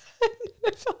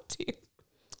 NFL team.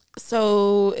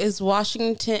 So is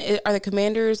Washington? Are the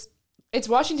Commanders? It's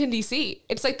Washington DC.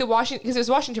 It's like the Washington because it was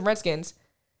Washington Redskins.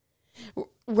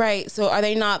 Right. So are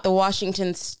they not the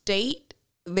Washington State?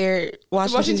 They're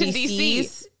Washington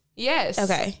DC. Yes.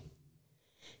 Okay.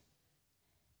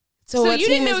 So what you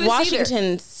team didn't know is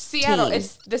Washington's Seattle. team?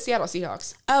 It's the Seattle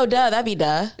Seahawks. Oh, duh. That'd be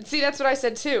duh. See, that's what I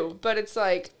said too. But it's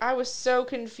I was so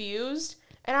confused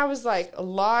and I was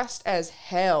lost as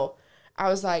hell. I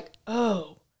was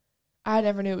oh, I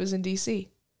never knew it was in DC.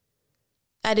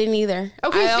 I didn't either.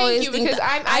 Okay, thank you because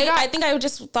I think I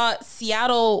just thought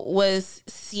Seattle was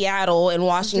Seattle and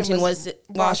Washington was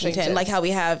Washington. Like how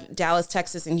we have Dallas,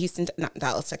 Texas, and Houston. Not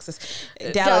Dallas, Texas.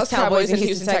 Dallas Cowboys and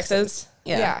Houston, Texas.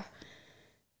 Yeah.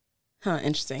 Huh,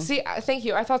 interesting. See, thank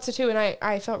you. I thought so too, and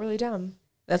I felt really dumb.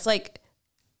 That's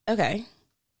okay.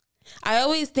 I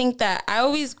always think that I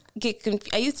always get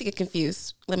I used to get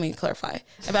confused. Let me clarify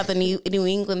about the New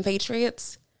England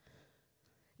Patriots.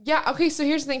 Yeah, okay, so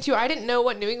here's the thing too. I didn't know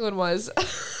what New England was.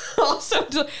 Also,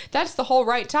 that's the whole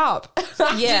right top.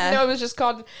 I didn't know it was just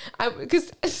called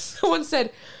because someone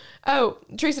said, "Oh,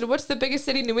 Tracy, what's the biggest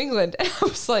city in New England?" And I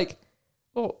was like,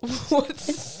 "Well, what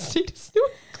state is New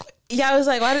England?" Yeah, I was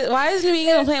like, why is New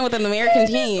England playing with an American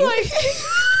team? I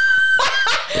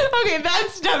Okay,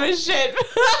 that's dumb as shit.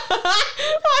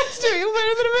 Watch doing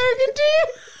better than American team.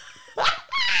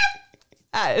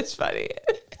 That is funny.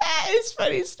 That is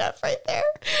funny stuff right there.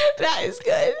 That is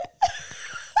good.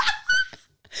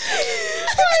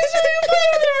 Watch doing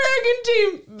better than American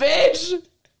team, bitch.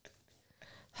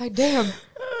 Like, damn.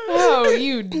 Oh,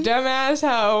 you dumbass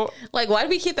hoe. Like, why did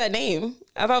we keep that name?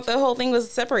 I thought the whole thing was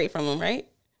separate from them, right?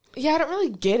 Yeah, I don't really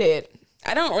get it.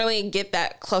 I don't really get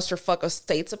that clusterfuck of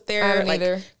states up there. I don't like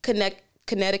either.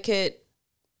 Connecticut,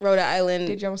 Rhode Island.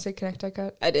 Did you almost say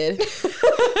Connecticut? I did.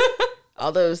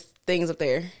 All those things up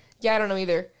there. Yeah, I don't know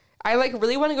either. I like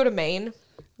really want to go to Maine.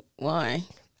 Why?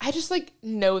 I just like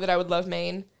know that I would love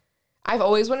Maine. I've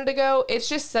always wanted to go. It's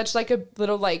just such like a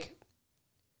little like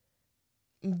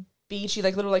beachy,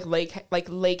 like little like lake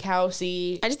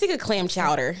housey. I just think of clam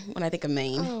chowder when I think of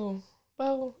Maine. Oh,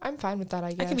 well, I'm fine with that,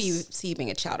 I guess. I could see you being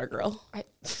a chowder girl.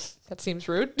 That seems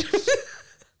rude.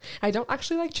 I don't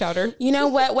actually like chowder. You know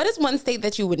what? What is one state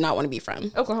that you would not want to be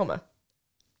from? Oklahoma.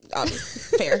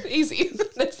 Fair. Easy.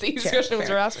 That's the easiest question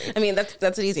you're asking me. I mean,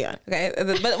 that's an easy one. Okay,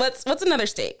 but what's another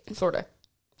state? Florida.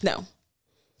 No.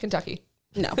 Kentucky.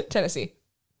 No. Tennessee.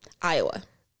 Iowa.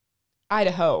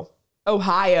 Idaho.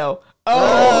 Ohio.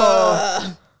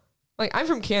 Oh. Like, I'm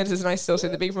from Kansas and I still say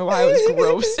that being from Ohio is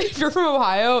gross. If you're from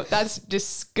Ohio, that's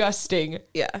disgusting.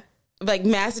 Yeah. Like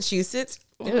Massachusetts.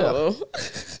 Ew.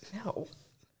 No.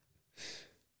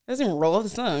 Doesn't roll off the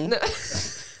tongue.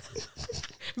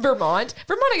 Vermont,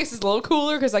 I guess, is a little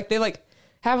cooler because like they like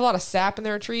have a lot of sap in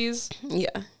their trees. Yeah.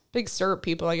 Big syrup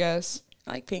people, I guess.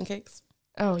 I like pancakes.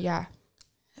 Oh yeah.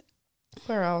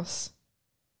 Where else?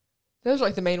 Those are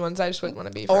like the main ones I just wouldn't want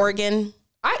to be from. Oregon.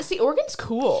 I see. Oregon's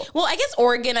cool. Well, I guess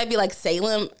Oregon, I'd be like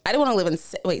Salem. I don't want to live in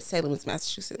Salem is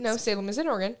Massachusetts. No, Salem is in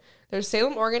Oregon. There's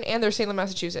Salem, Oregon, and there's Salem,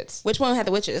 Massachusetts. Which one had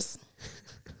the witches?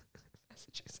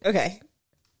 Massachusetts. Okay.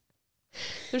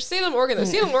 There's Salem, Oregon. Though.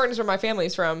 Salem, Oregon is where my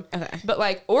family's from. Okay. But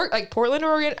like Portland,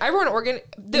 Oregon, everyone in Oregon.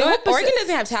 Oregon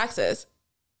doesn't have taxes.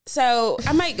 So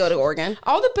I might go to Oregon.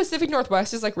 All the Pacific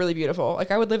Northwest is like really beautiful.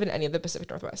 Like I would live in any of the Pacific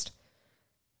Northwest.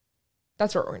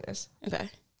 That's where Oregon is. Okay.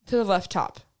 To the left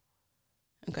top.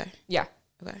 Okay. Yeah.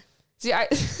 Okay. See, I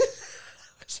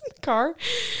was in the car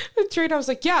with Trey. I was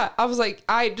like,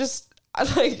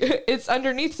 it's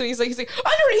underneath. So he's like,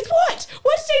 underneath what?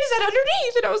 What state is that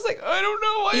underneath? And I was like, I don't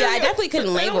know. Yeah, I definitely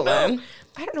couldn't label them.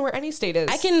 I don't know where any state is.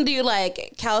 I can do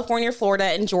like California, Florida,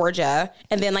 and Georgia,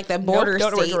 and then like the border states.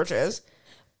 Don't know where Georgia is.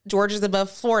 Georgia's above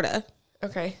Florida.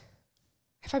 Okay.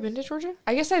 Have I been to Georgia?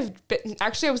 I guess I've been.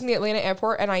 Actually, I was in the Atlanta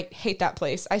airport, and I hate that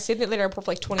place. I stayed in the Atlanta airport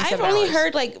for like 27 hours. I've only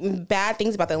heard like bad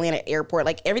things about the Atlanta airport.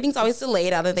 Like everything's always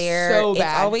delayed out of there. So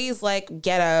bad. It's always like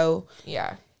ghetto.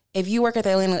 Yeah. If you work at the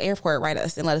Atlanta airport, write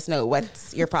us and let us know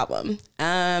what's your problem.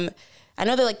 I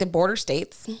know they're like the border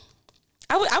states.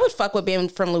 I would fuck with being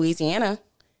from Louisiana.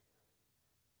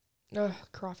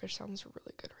 Crawfish sounds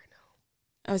really good right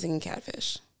now. I was thinking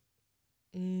catfish.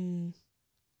 Yeah.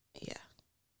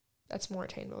 That's more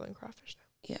attainable than crawfish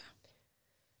now. Yeah.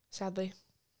 Sadly.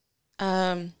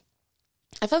 I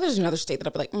feel like there's another state that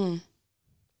I'd be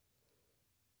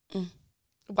like,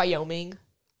 Wyoming.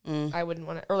 I wouldn't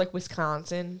want to, or like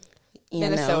Wisconsin, yeah,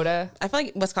 Minnesota. No. I feel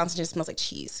like Wisconsin just smells like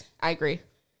cheese. I agree.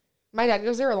 My dad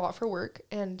goes there a lot for work,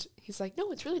 and he's like,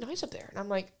 "No, it's really nice up there." And I'm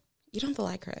like, "You don't have to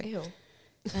lie, Craig." Ew.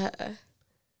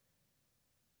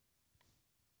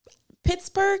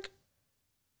 Pittsburgh.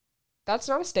 That's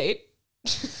not a state.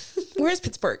 Where's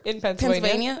Pittsburgh? In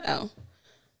Pennsylvania. Oh,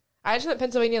 I just know that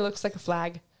Pennsylvania looks like a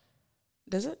flag.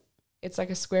 Does it? It's like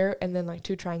a square and then like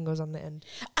two triangles on the end.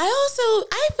 I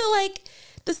feel like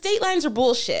the state lines are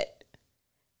bullshit.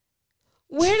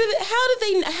 How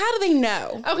do they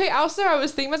know? Okay, also I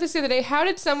was thinking about this the other day. How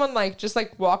did someone like just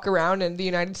like walk around in the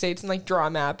United States and like draw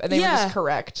a map and they were just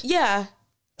correct? Yeah.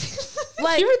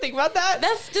 Like, you ever think about that?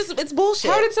 It's bullshit.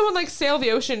 How did someone like sail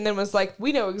the ocean and then was like,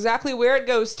 we know exactly where it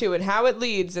goes to and how it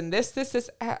leads and this.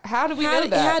 How do we know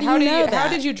that? How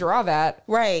did you draw that?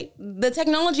 Right. The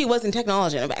technology wasn't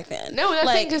technology back then. No, that's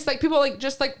like just like people like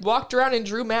just like walked around and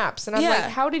drew maps and I'm like,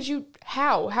 how did you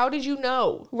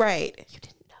know? Right. You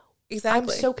didn't know.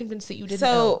 Exactly. I'm so convinced that you didn't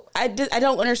know. I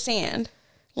don't understand.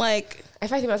 Like,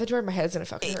 if I think about that, my head's gonna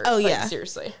fucking hurt. Oh like, yeah.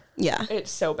 Seriously. Yeah.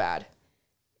 It's so bad.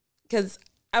 Because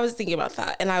I was thinking about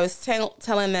that, and I was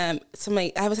telling them,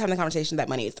 I was having a conversation that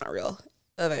money is not real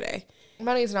the other day.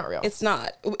 Money is not real. It's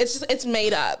not. It's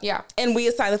made up. Yeah. And we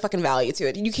assign the fucking value to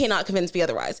it. You cannot convince me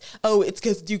otherwise. Oh, it's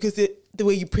because the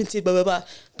way you printed, blah, blah, blah.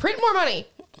 Print more money.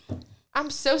 I'm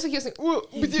so sick of saying,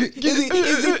 shut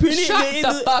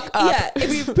the fuck up. Yeah,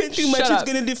 if you print too much, it's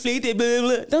gonna deflate it. Blah,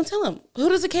 blah, blah. Don't tell him. Who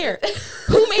does it care?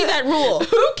 Who made that rule?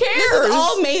 Who cares? This is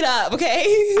all made up,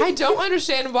 okay? I don't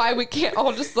understand why we can't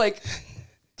all just like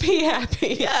be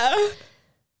happy. Yeah.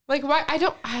 Like why? I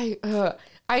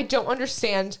don't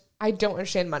understand. I don't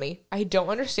understand money. I don't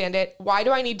understand it. Why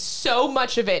do I need so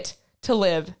much of it to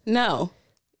live? No.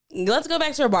 Let's go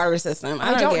back to our barter system.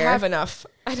 I don't have enough,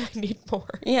 and I need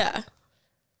more. Yeah.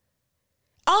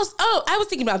 Also, I was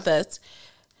thinking about this.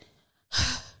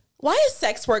 Why is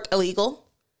sex work illegal?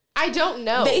 I don't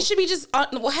know. They should be just.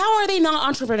 How are they not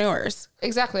entrepreneurs?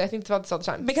 Exactly. I think about this all the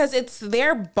time. Because it's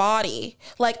their body.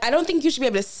 Like, I don't think you should be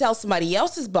able to sell somebody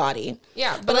else's body.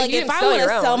 Yeah, but like if I want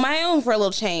to sell my own for a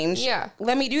little change, yeah,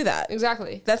 let me do that.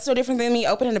 Exactly. That's so different than me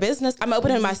opening a business. I'm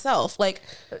opening myself. Like,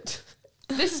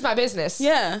 this is my business.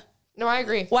 Yeah. No, I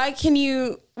agree. Why can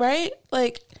you? Right?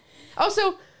 Like.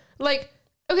 Also, like,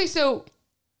 okay, so,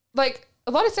 like,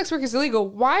 a lot of sex work is illegal.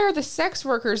 Why are the sex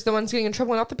workers the ones getting in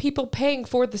trouble, not the people paying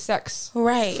for the sex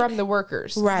from the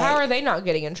workers? Right. How are they not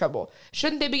getting in trouble?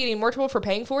 Shouldn't they be getting more trouble for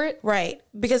paying for it? Right.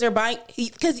 Because they're buying.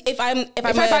 Because if I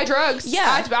buy drugs,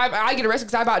 yeah, I get arrested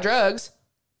because I bought drugs.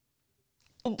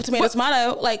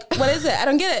 Tomato. Like, what is it? I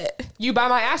don't get it. You buy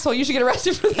my asshole, you should get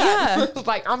arrested for that. Yeah.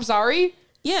 Like, I'm sorry.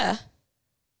 Yeah.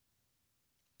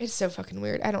 It's so fucking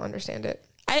weird. I don't understand it.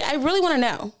 I really want to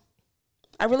know.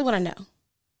 I really want to know.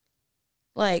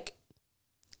 Like,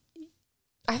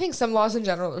 I think some laws in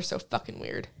general are so fucking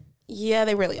weird. Yeah,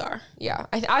 they really are. Yeah.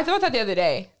 I thought that the other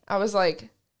day. I was like,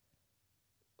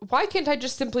 why can't I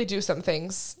just simply do some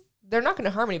things? They're not going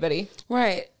to harm anybody.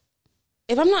 Right.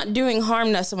 If I'm not doing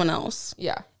harm to someone else.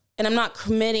 Yeah. And I'm not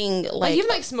committing, like even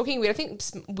like smoking weed. I think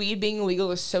weed being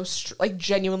illegal is so like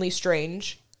genuinely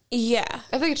strange. Yeah.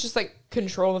 I think it's just like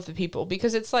control of the people,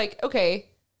 because it's like, okay,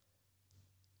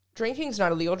 drinking's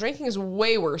not illegal. Drinking is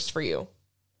way worse for you.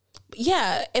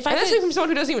 Yeah. That's coming from someone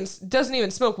who doesn't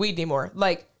even smoke weed anymore.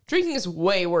 Like, drinking is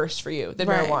way worse for you than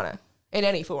marijuana in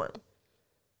any form.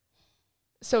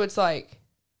 So it's like,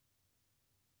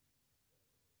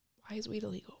 why is weed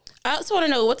illegal? I also want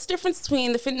to know what's the difference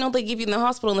between the fentanyl they give you in the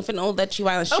hospital and the fentanyl that you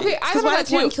buy on the street. Okay, I thought why that does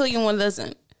too. One kill you and one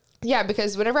doesn't? Yeah,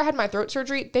 because whenever I had my throat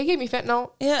surgery, they gave me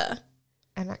fentanyl. Yeah.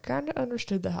 And I kind of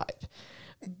understood the hype.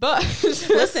 But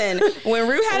listen, when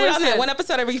Rue had it on that one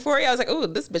episode of Euphoria, I was like, "Oh,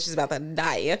 this bitch is about to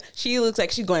die." She looks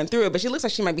like she's going through it, but she looks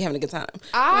like she might be having a good time.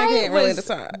 I can't really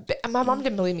decide. My mom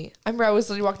didn't believe me. I remember I was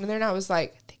literally walking in there and I was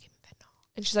like, "They gave me fentanyl,"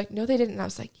 and she's like, "No, they didn't." And I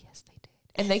was like, "Yes, they did."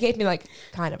 And they gave me like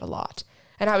kind of a lot,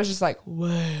 and I was just like,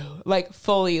 "Whoa!" Like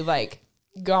fully like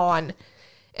gone.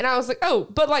 And I was like, "Oh,"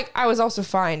 but like I was also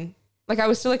fine. Like I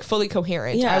was still like fully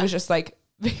coherent. Yeah. I was just like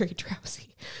very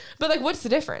drowsy. But like, what's the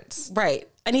difference? Right.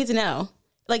 I need to know.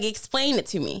 Like, explain it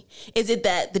to me. Is it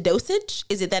that the dosage?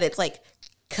 Is it that it's like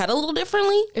cut a little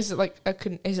differently? Is it like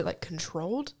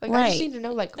controlled? Like, right. I just need to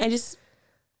know. Like,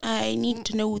 I need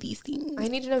to know these things. I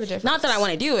need to know the difference. Not that I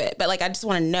want to do it, but like I just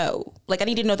want to know. Like, I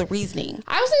need to know the reasoning.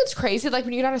 I also think it's crazy. Like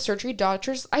when you get out of surgery,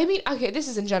 doctors. I mean, okay, this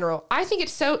is in general. I think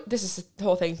it's so. This is the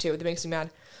whole thing too that makes me mad.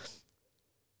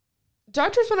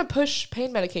 Doctors want to push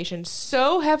pain medication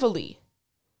so heavily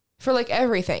for like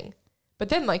everything. But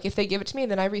then, like, if they give it to me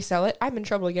and then I resell it, I'm in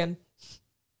trouble again.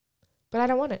 But I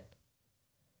don't want it.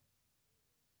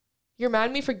 You're mad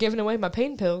at me for giving away my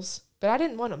pain pills, but I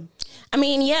didn't want them. I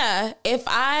mean, yeah, if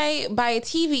I buy a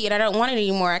TV and I don't want it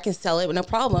anymore, I can sell it with no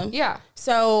problem. Yeah.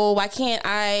 So why can't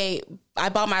I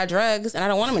bought my drugs and I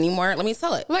don't want them anymore. Let me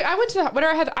sell it. Like, I went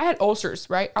to, I had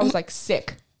ulcers, right? I was like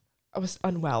sick. I was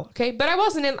unwell, okay? But I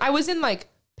was in like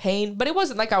pain, but it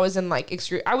wasn't like I was in like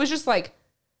extreme. I was just like,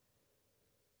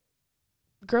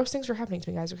 gross things were happening to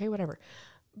me, guys. Okay, whatever.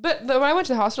 But when I went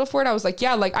to the hospital for it, I was like,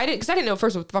 yeah, like I didn't know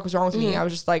first what the fuck was wrong with me. I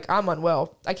was just like, I'm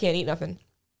unwell. I can't eat nothing.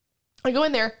 I go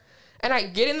in there and I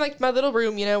get in like my little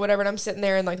room, you know, whatever. And I'm sitting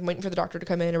there and like I'm waiting for the doctor to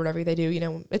come in or whatever they do. You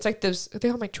know, it's like those, they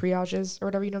call them like triages or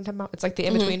whatever, you know what I'm talking about? It's like the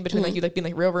in between like you like being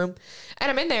like real room. And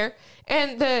I'm in there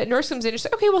and the nurse comes in and she's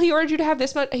like, okay, well, he ordered you to have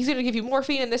this much. He's going to give you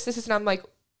morphine and this. And I'm like,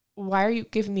 why are you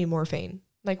giving me morphine?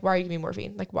 Like, why are you giving me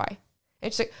morphine? Like, why?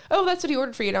 And she's like, oh, that's what he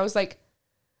ordered for you. And I was like,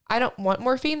 I don't want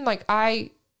morphine. Like,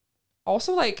 I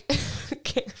also like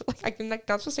can't, like I can like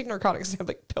not supposed to take narcotics. I have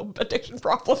like pill addiction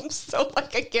problems, so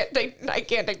like I can't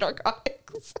take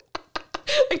narcotics.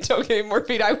 Like, don't give me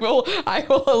morphine. I will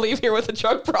leave here with a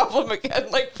drug problem again.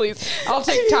 Like, please, I'll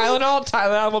take Tylenol.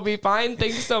 Tylenol will be fine.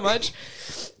 Thanks so much.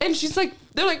 And she's like,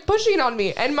 they're like pushing on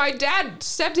me. And my dad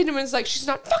stepped in and was like, she's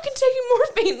not fucking taking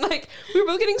morphine. Like, we were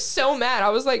both getting so mad. I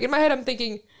was like, in my head, I'm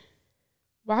thinking,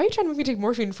 why are you trying to make me take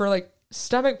morphine for like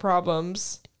stomach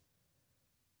problems?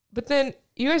 But then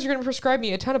you guys are going to prescribe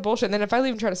me a ton of bullshit. And then if I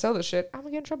leave and try to sell this shit, I'm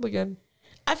going to get in trouble again.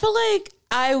 I feel like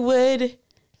I've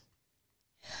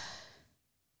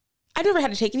never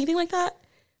had to take anything like that.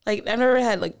 Like, I've never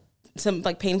had like some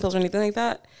like pain pills or anything like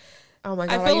that. Oh my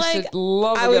God. I feel like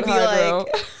love I would be like,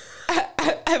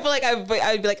 I feel like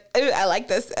I'd be like, ooh, I like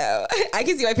this. Oh, I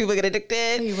can see why people get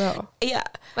addicted. You will. Yeah.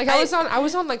 Like I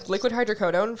was on like liquid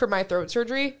hydrocodone for my throat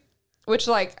surgery, which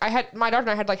like my doctor and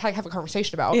I had like have a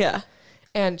conversation about. Yeah.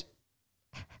 And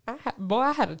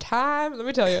I had a time. Let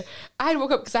me tell you, I had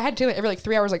woke up because I had to take it every like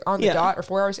 3 hours, like on the dot, or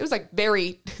 4 hours. It was like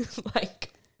very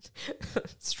like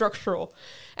structural,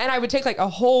 and I would take like a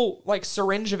whole like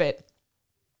syringe of it.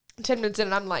 10 minutes in,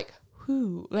 and I'm like,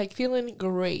 whoo, like feeling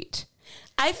great.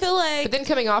 I feel like, but then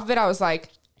coming off of it, I was like,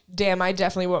 damn, I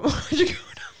definitely want more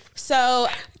hydrocodone. So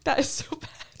that is so bad.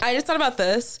 I just thought about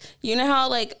this. You know how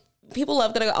like people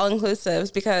love going to all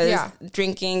inclusives because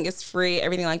drinking is free,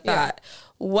 everything like that.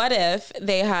 What if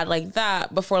they had like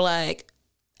that before like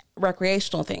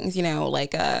recreational things, you know,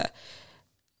 like a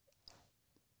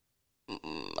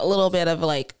little bit of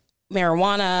like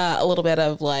marijuana, a little bit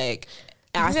of like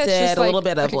acid, a little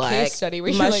bit of like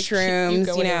mushrooms,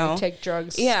 you know, take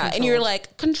drugs. Yeah. Controlled. And you're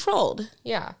like controlled.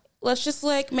 Yeah. Let's just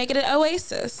like make it an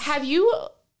oasis. Have you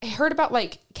heard about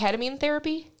like ketamine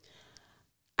therapy?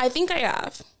 I think I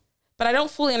have, but I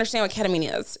don't fully understand what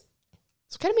ketamine is.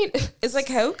 So ketamine is like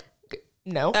Coke?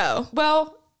 No. Oh.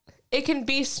 Well, it can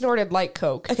be snorted like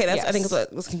Coke. Okay, that's I think is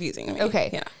what was confusing to me.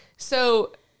 Okay. Yeah.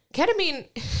 So ketamine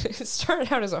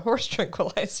started out as a horse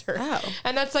tranquilizer. Oh.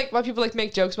 And that's like why people like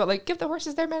make jokes about like give the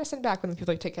horses their medicine back when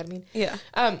people like take ketamine. Yeah.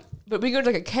 But when you go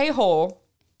to like a K-hole,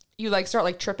 you like start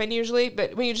like tripping usually.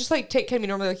 But when you just like take ketamine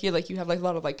normally, like you have like a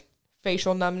lot of like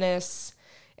facial numbness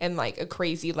and like a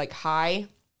crazy like high.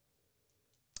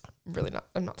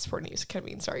 I'm not supporting use of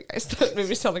ketamine. Sorry guys. That made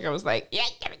me sound like I was like, yeah,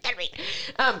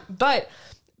 ketamine. But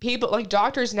people like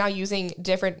doctors now using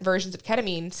different versions of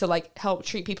ketamine to like help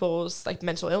treat people's like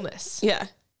mental illness. Yeah.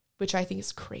 Which I think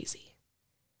is crazy.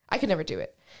 I could never do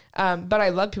it. But I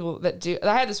love people that do.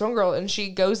 I had this one girl and she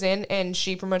goes in and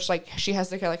she pretty much like, she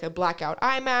has like a blackout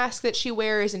eye mask that she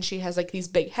wears and she has like these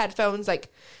big headphones.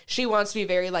 Like she wants to be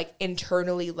very like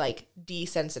internally like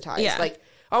desensitized. Yeah. Like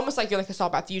almost like you're like a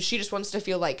salt bath. She just wants to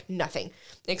feel like nothing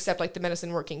except like the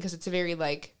medicine working because it's a very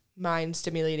like mind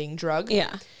stimulating drug.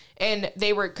 Yeah. And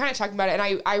they were kind of talking about it.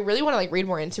 And I really want to like read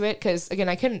more into it because again,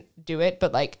 I couldn't do it,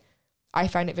 but like I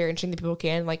find it very interesting that people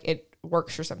can. Like it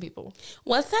works for some people.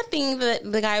 What's that thing that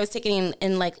the guy was taking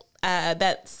in like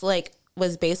that's like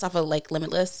was based off of like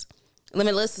Limitless?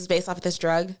 Limitless is based off of this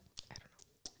drug.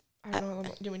 I don't know. Do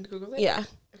you want me to Google it? Yeah.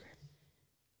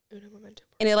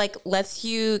 And it like lets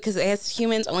you, because I guess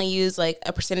humans only use like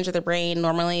a percentage of their brain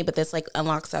normally, but this like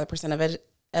unlocks that percent of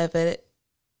it.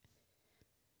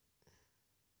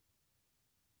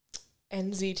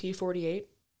 NZT48.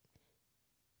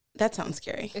 That sounds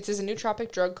scary. It says a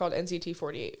nootropic drug called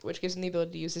NZT48, which gives him the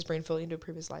ability to use his brain fully and to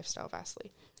improve his lifestyle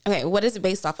vastly. Okay, what is it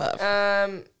based off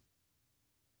of?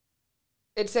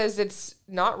 It says it's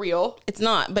not real. It's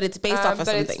not, but it's based off of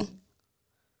something.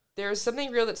 There's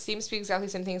something real that seems to be exactly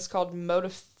the same thing. It's called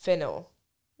modafinil,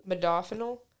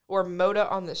 or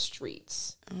Moda on the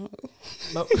streets. Oh,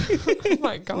 oh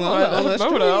my God,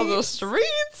 Moda on the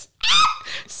streets.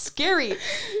 Scary.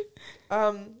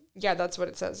 Yeah, that's what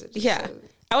it says.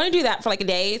 I want to do that for like a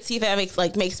day. See if that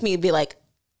makes me be like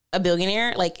a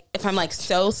billionaire. Like if I'm like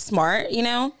so smart, you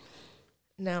know.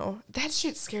 No, that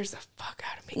shit scares the fuck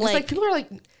out of me. Like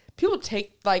people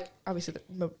take like obviously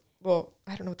well,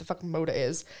 I don't know what the fuck Moda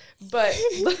is, but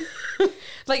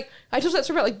like I told that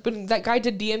story about like when that guy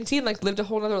did DMT and like lived a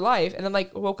whole nother life and then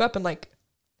like woke up and like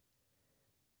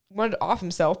wanted to off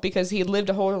himself because he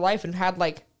lived a whole life and had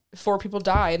like 4 people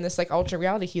die in this like alternate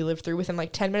reality he lived through. Within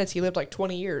like 10 minutes he lived like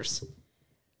 20 years.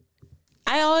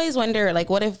 I always wonder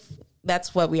like what if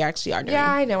that's what we actually are doing.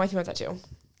 Yeah, I know. I think about that too.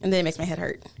 And then it makes my head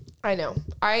hurt. I know.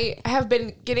 I have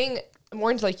been getting more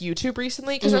into like YouTube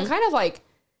recently because I'm kind of like,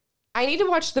 I need to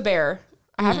watch The Bear.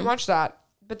 I haven't watched that,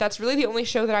 but that's really the only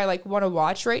show that I like want to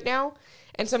watch right now.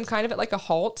 And so I'm kind of at like a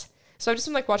halt. So I've just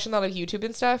been like watching a lot of YouTube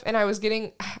and stuff. And I was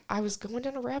going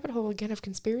down a rabbit hole again of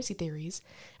conspiracy theories.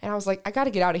 And I was like, I got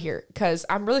to get out of here because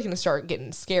I'm really going to start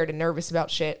getting scared and nervous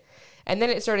about shit. And then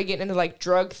it started getting into like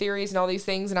drug theories and all these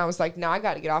things. And I was like, nah, I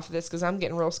got to get off of this because I'm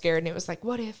getting real scared. And it was like,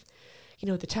 what if, you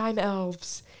know, the time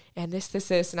elves and this.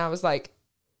 And I was like,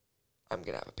 I'm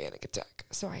going to have a panic attack.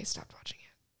 So I stopped watching it.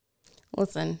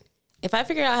 Listen, if I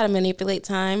figure out how to manipulate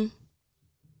time.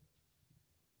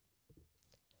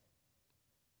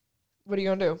 What are you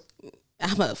going to do?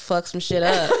 I'm going to fuck some shit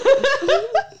up.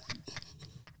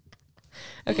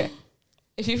 Okay.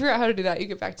 If you figure out how to do that, you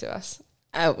get back to us.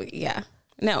 Oh, yeah.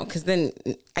 No, because then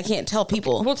I can't tell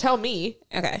people. Well, tell me.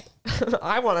 Okay.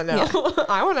 I want to know. Yeah.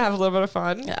 I want to have a little bit of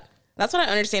fun. Yeah. That's what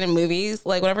I understand in movies.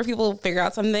 Like, whenever people figure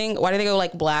out something, why do they go,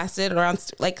 like, blast it around?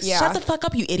 Like, shut the fuck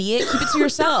up, you idiot. Keep it to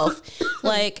yourself.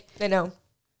 Like. I know.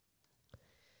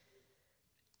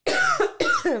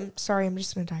 Sorry, I'm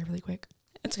just going to die really quick.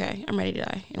 It's okay. I'm ready to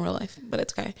die in real life, but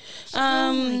it's okay.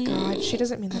 Oh, my God. She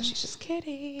doesn't mean that. She's just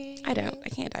kidding. I don't. I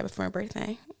can't die before my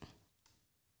birthday.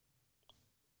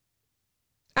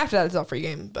 After that, it's all free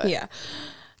game, but yeah.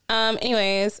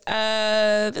 Anyways,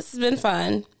 this has been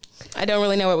fun. I don't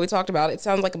really know what we talked about. It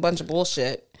sounds like a bunch of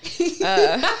bullshit.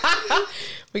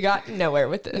 We got nowhere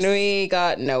with this. We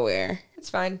got nowhere. It's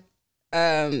fine.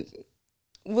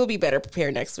 We'll be better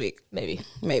prepared next week. Maybe.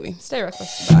 Maybe. Stay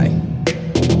reckless. Bye.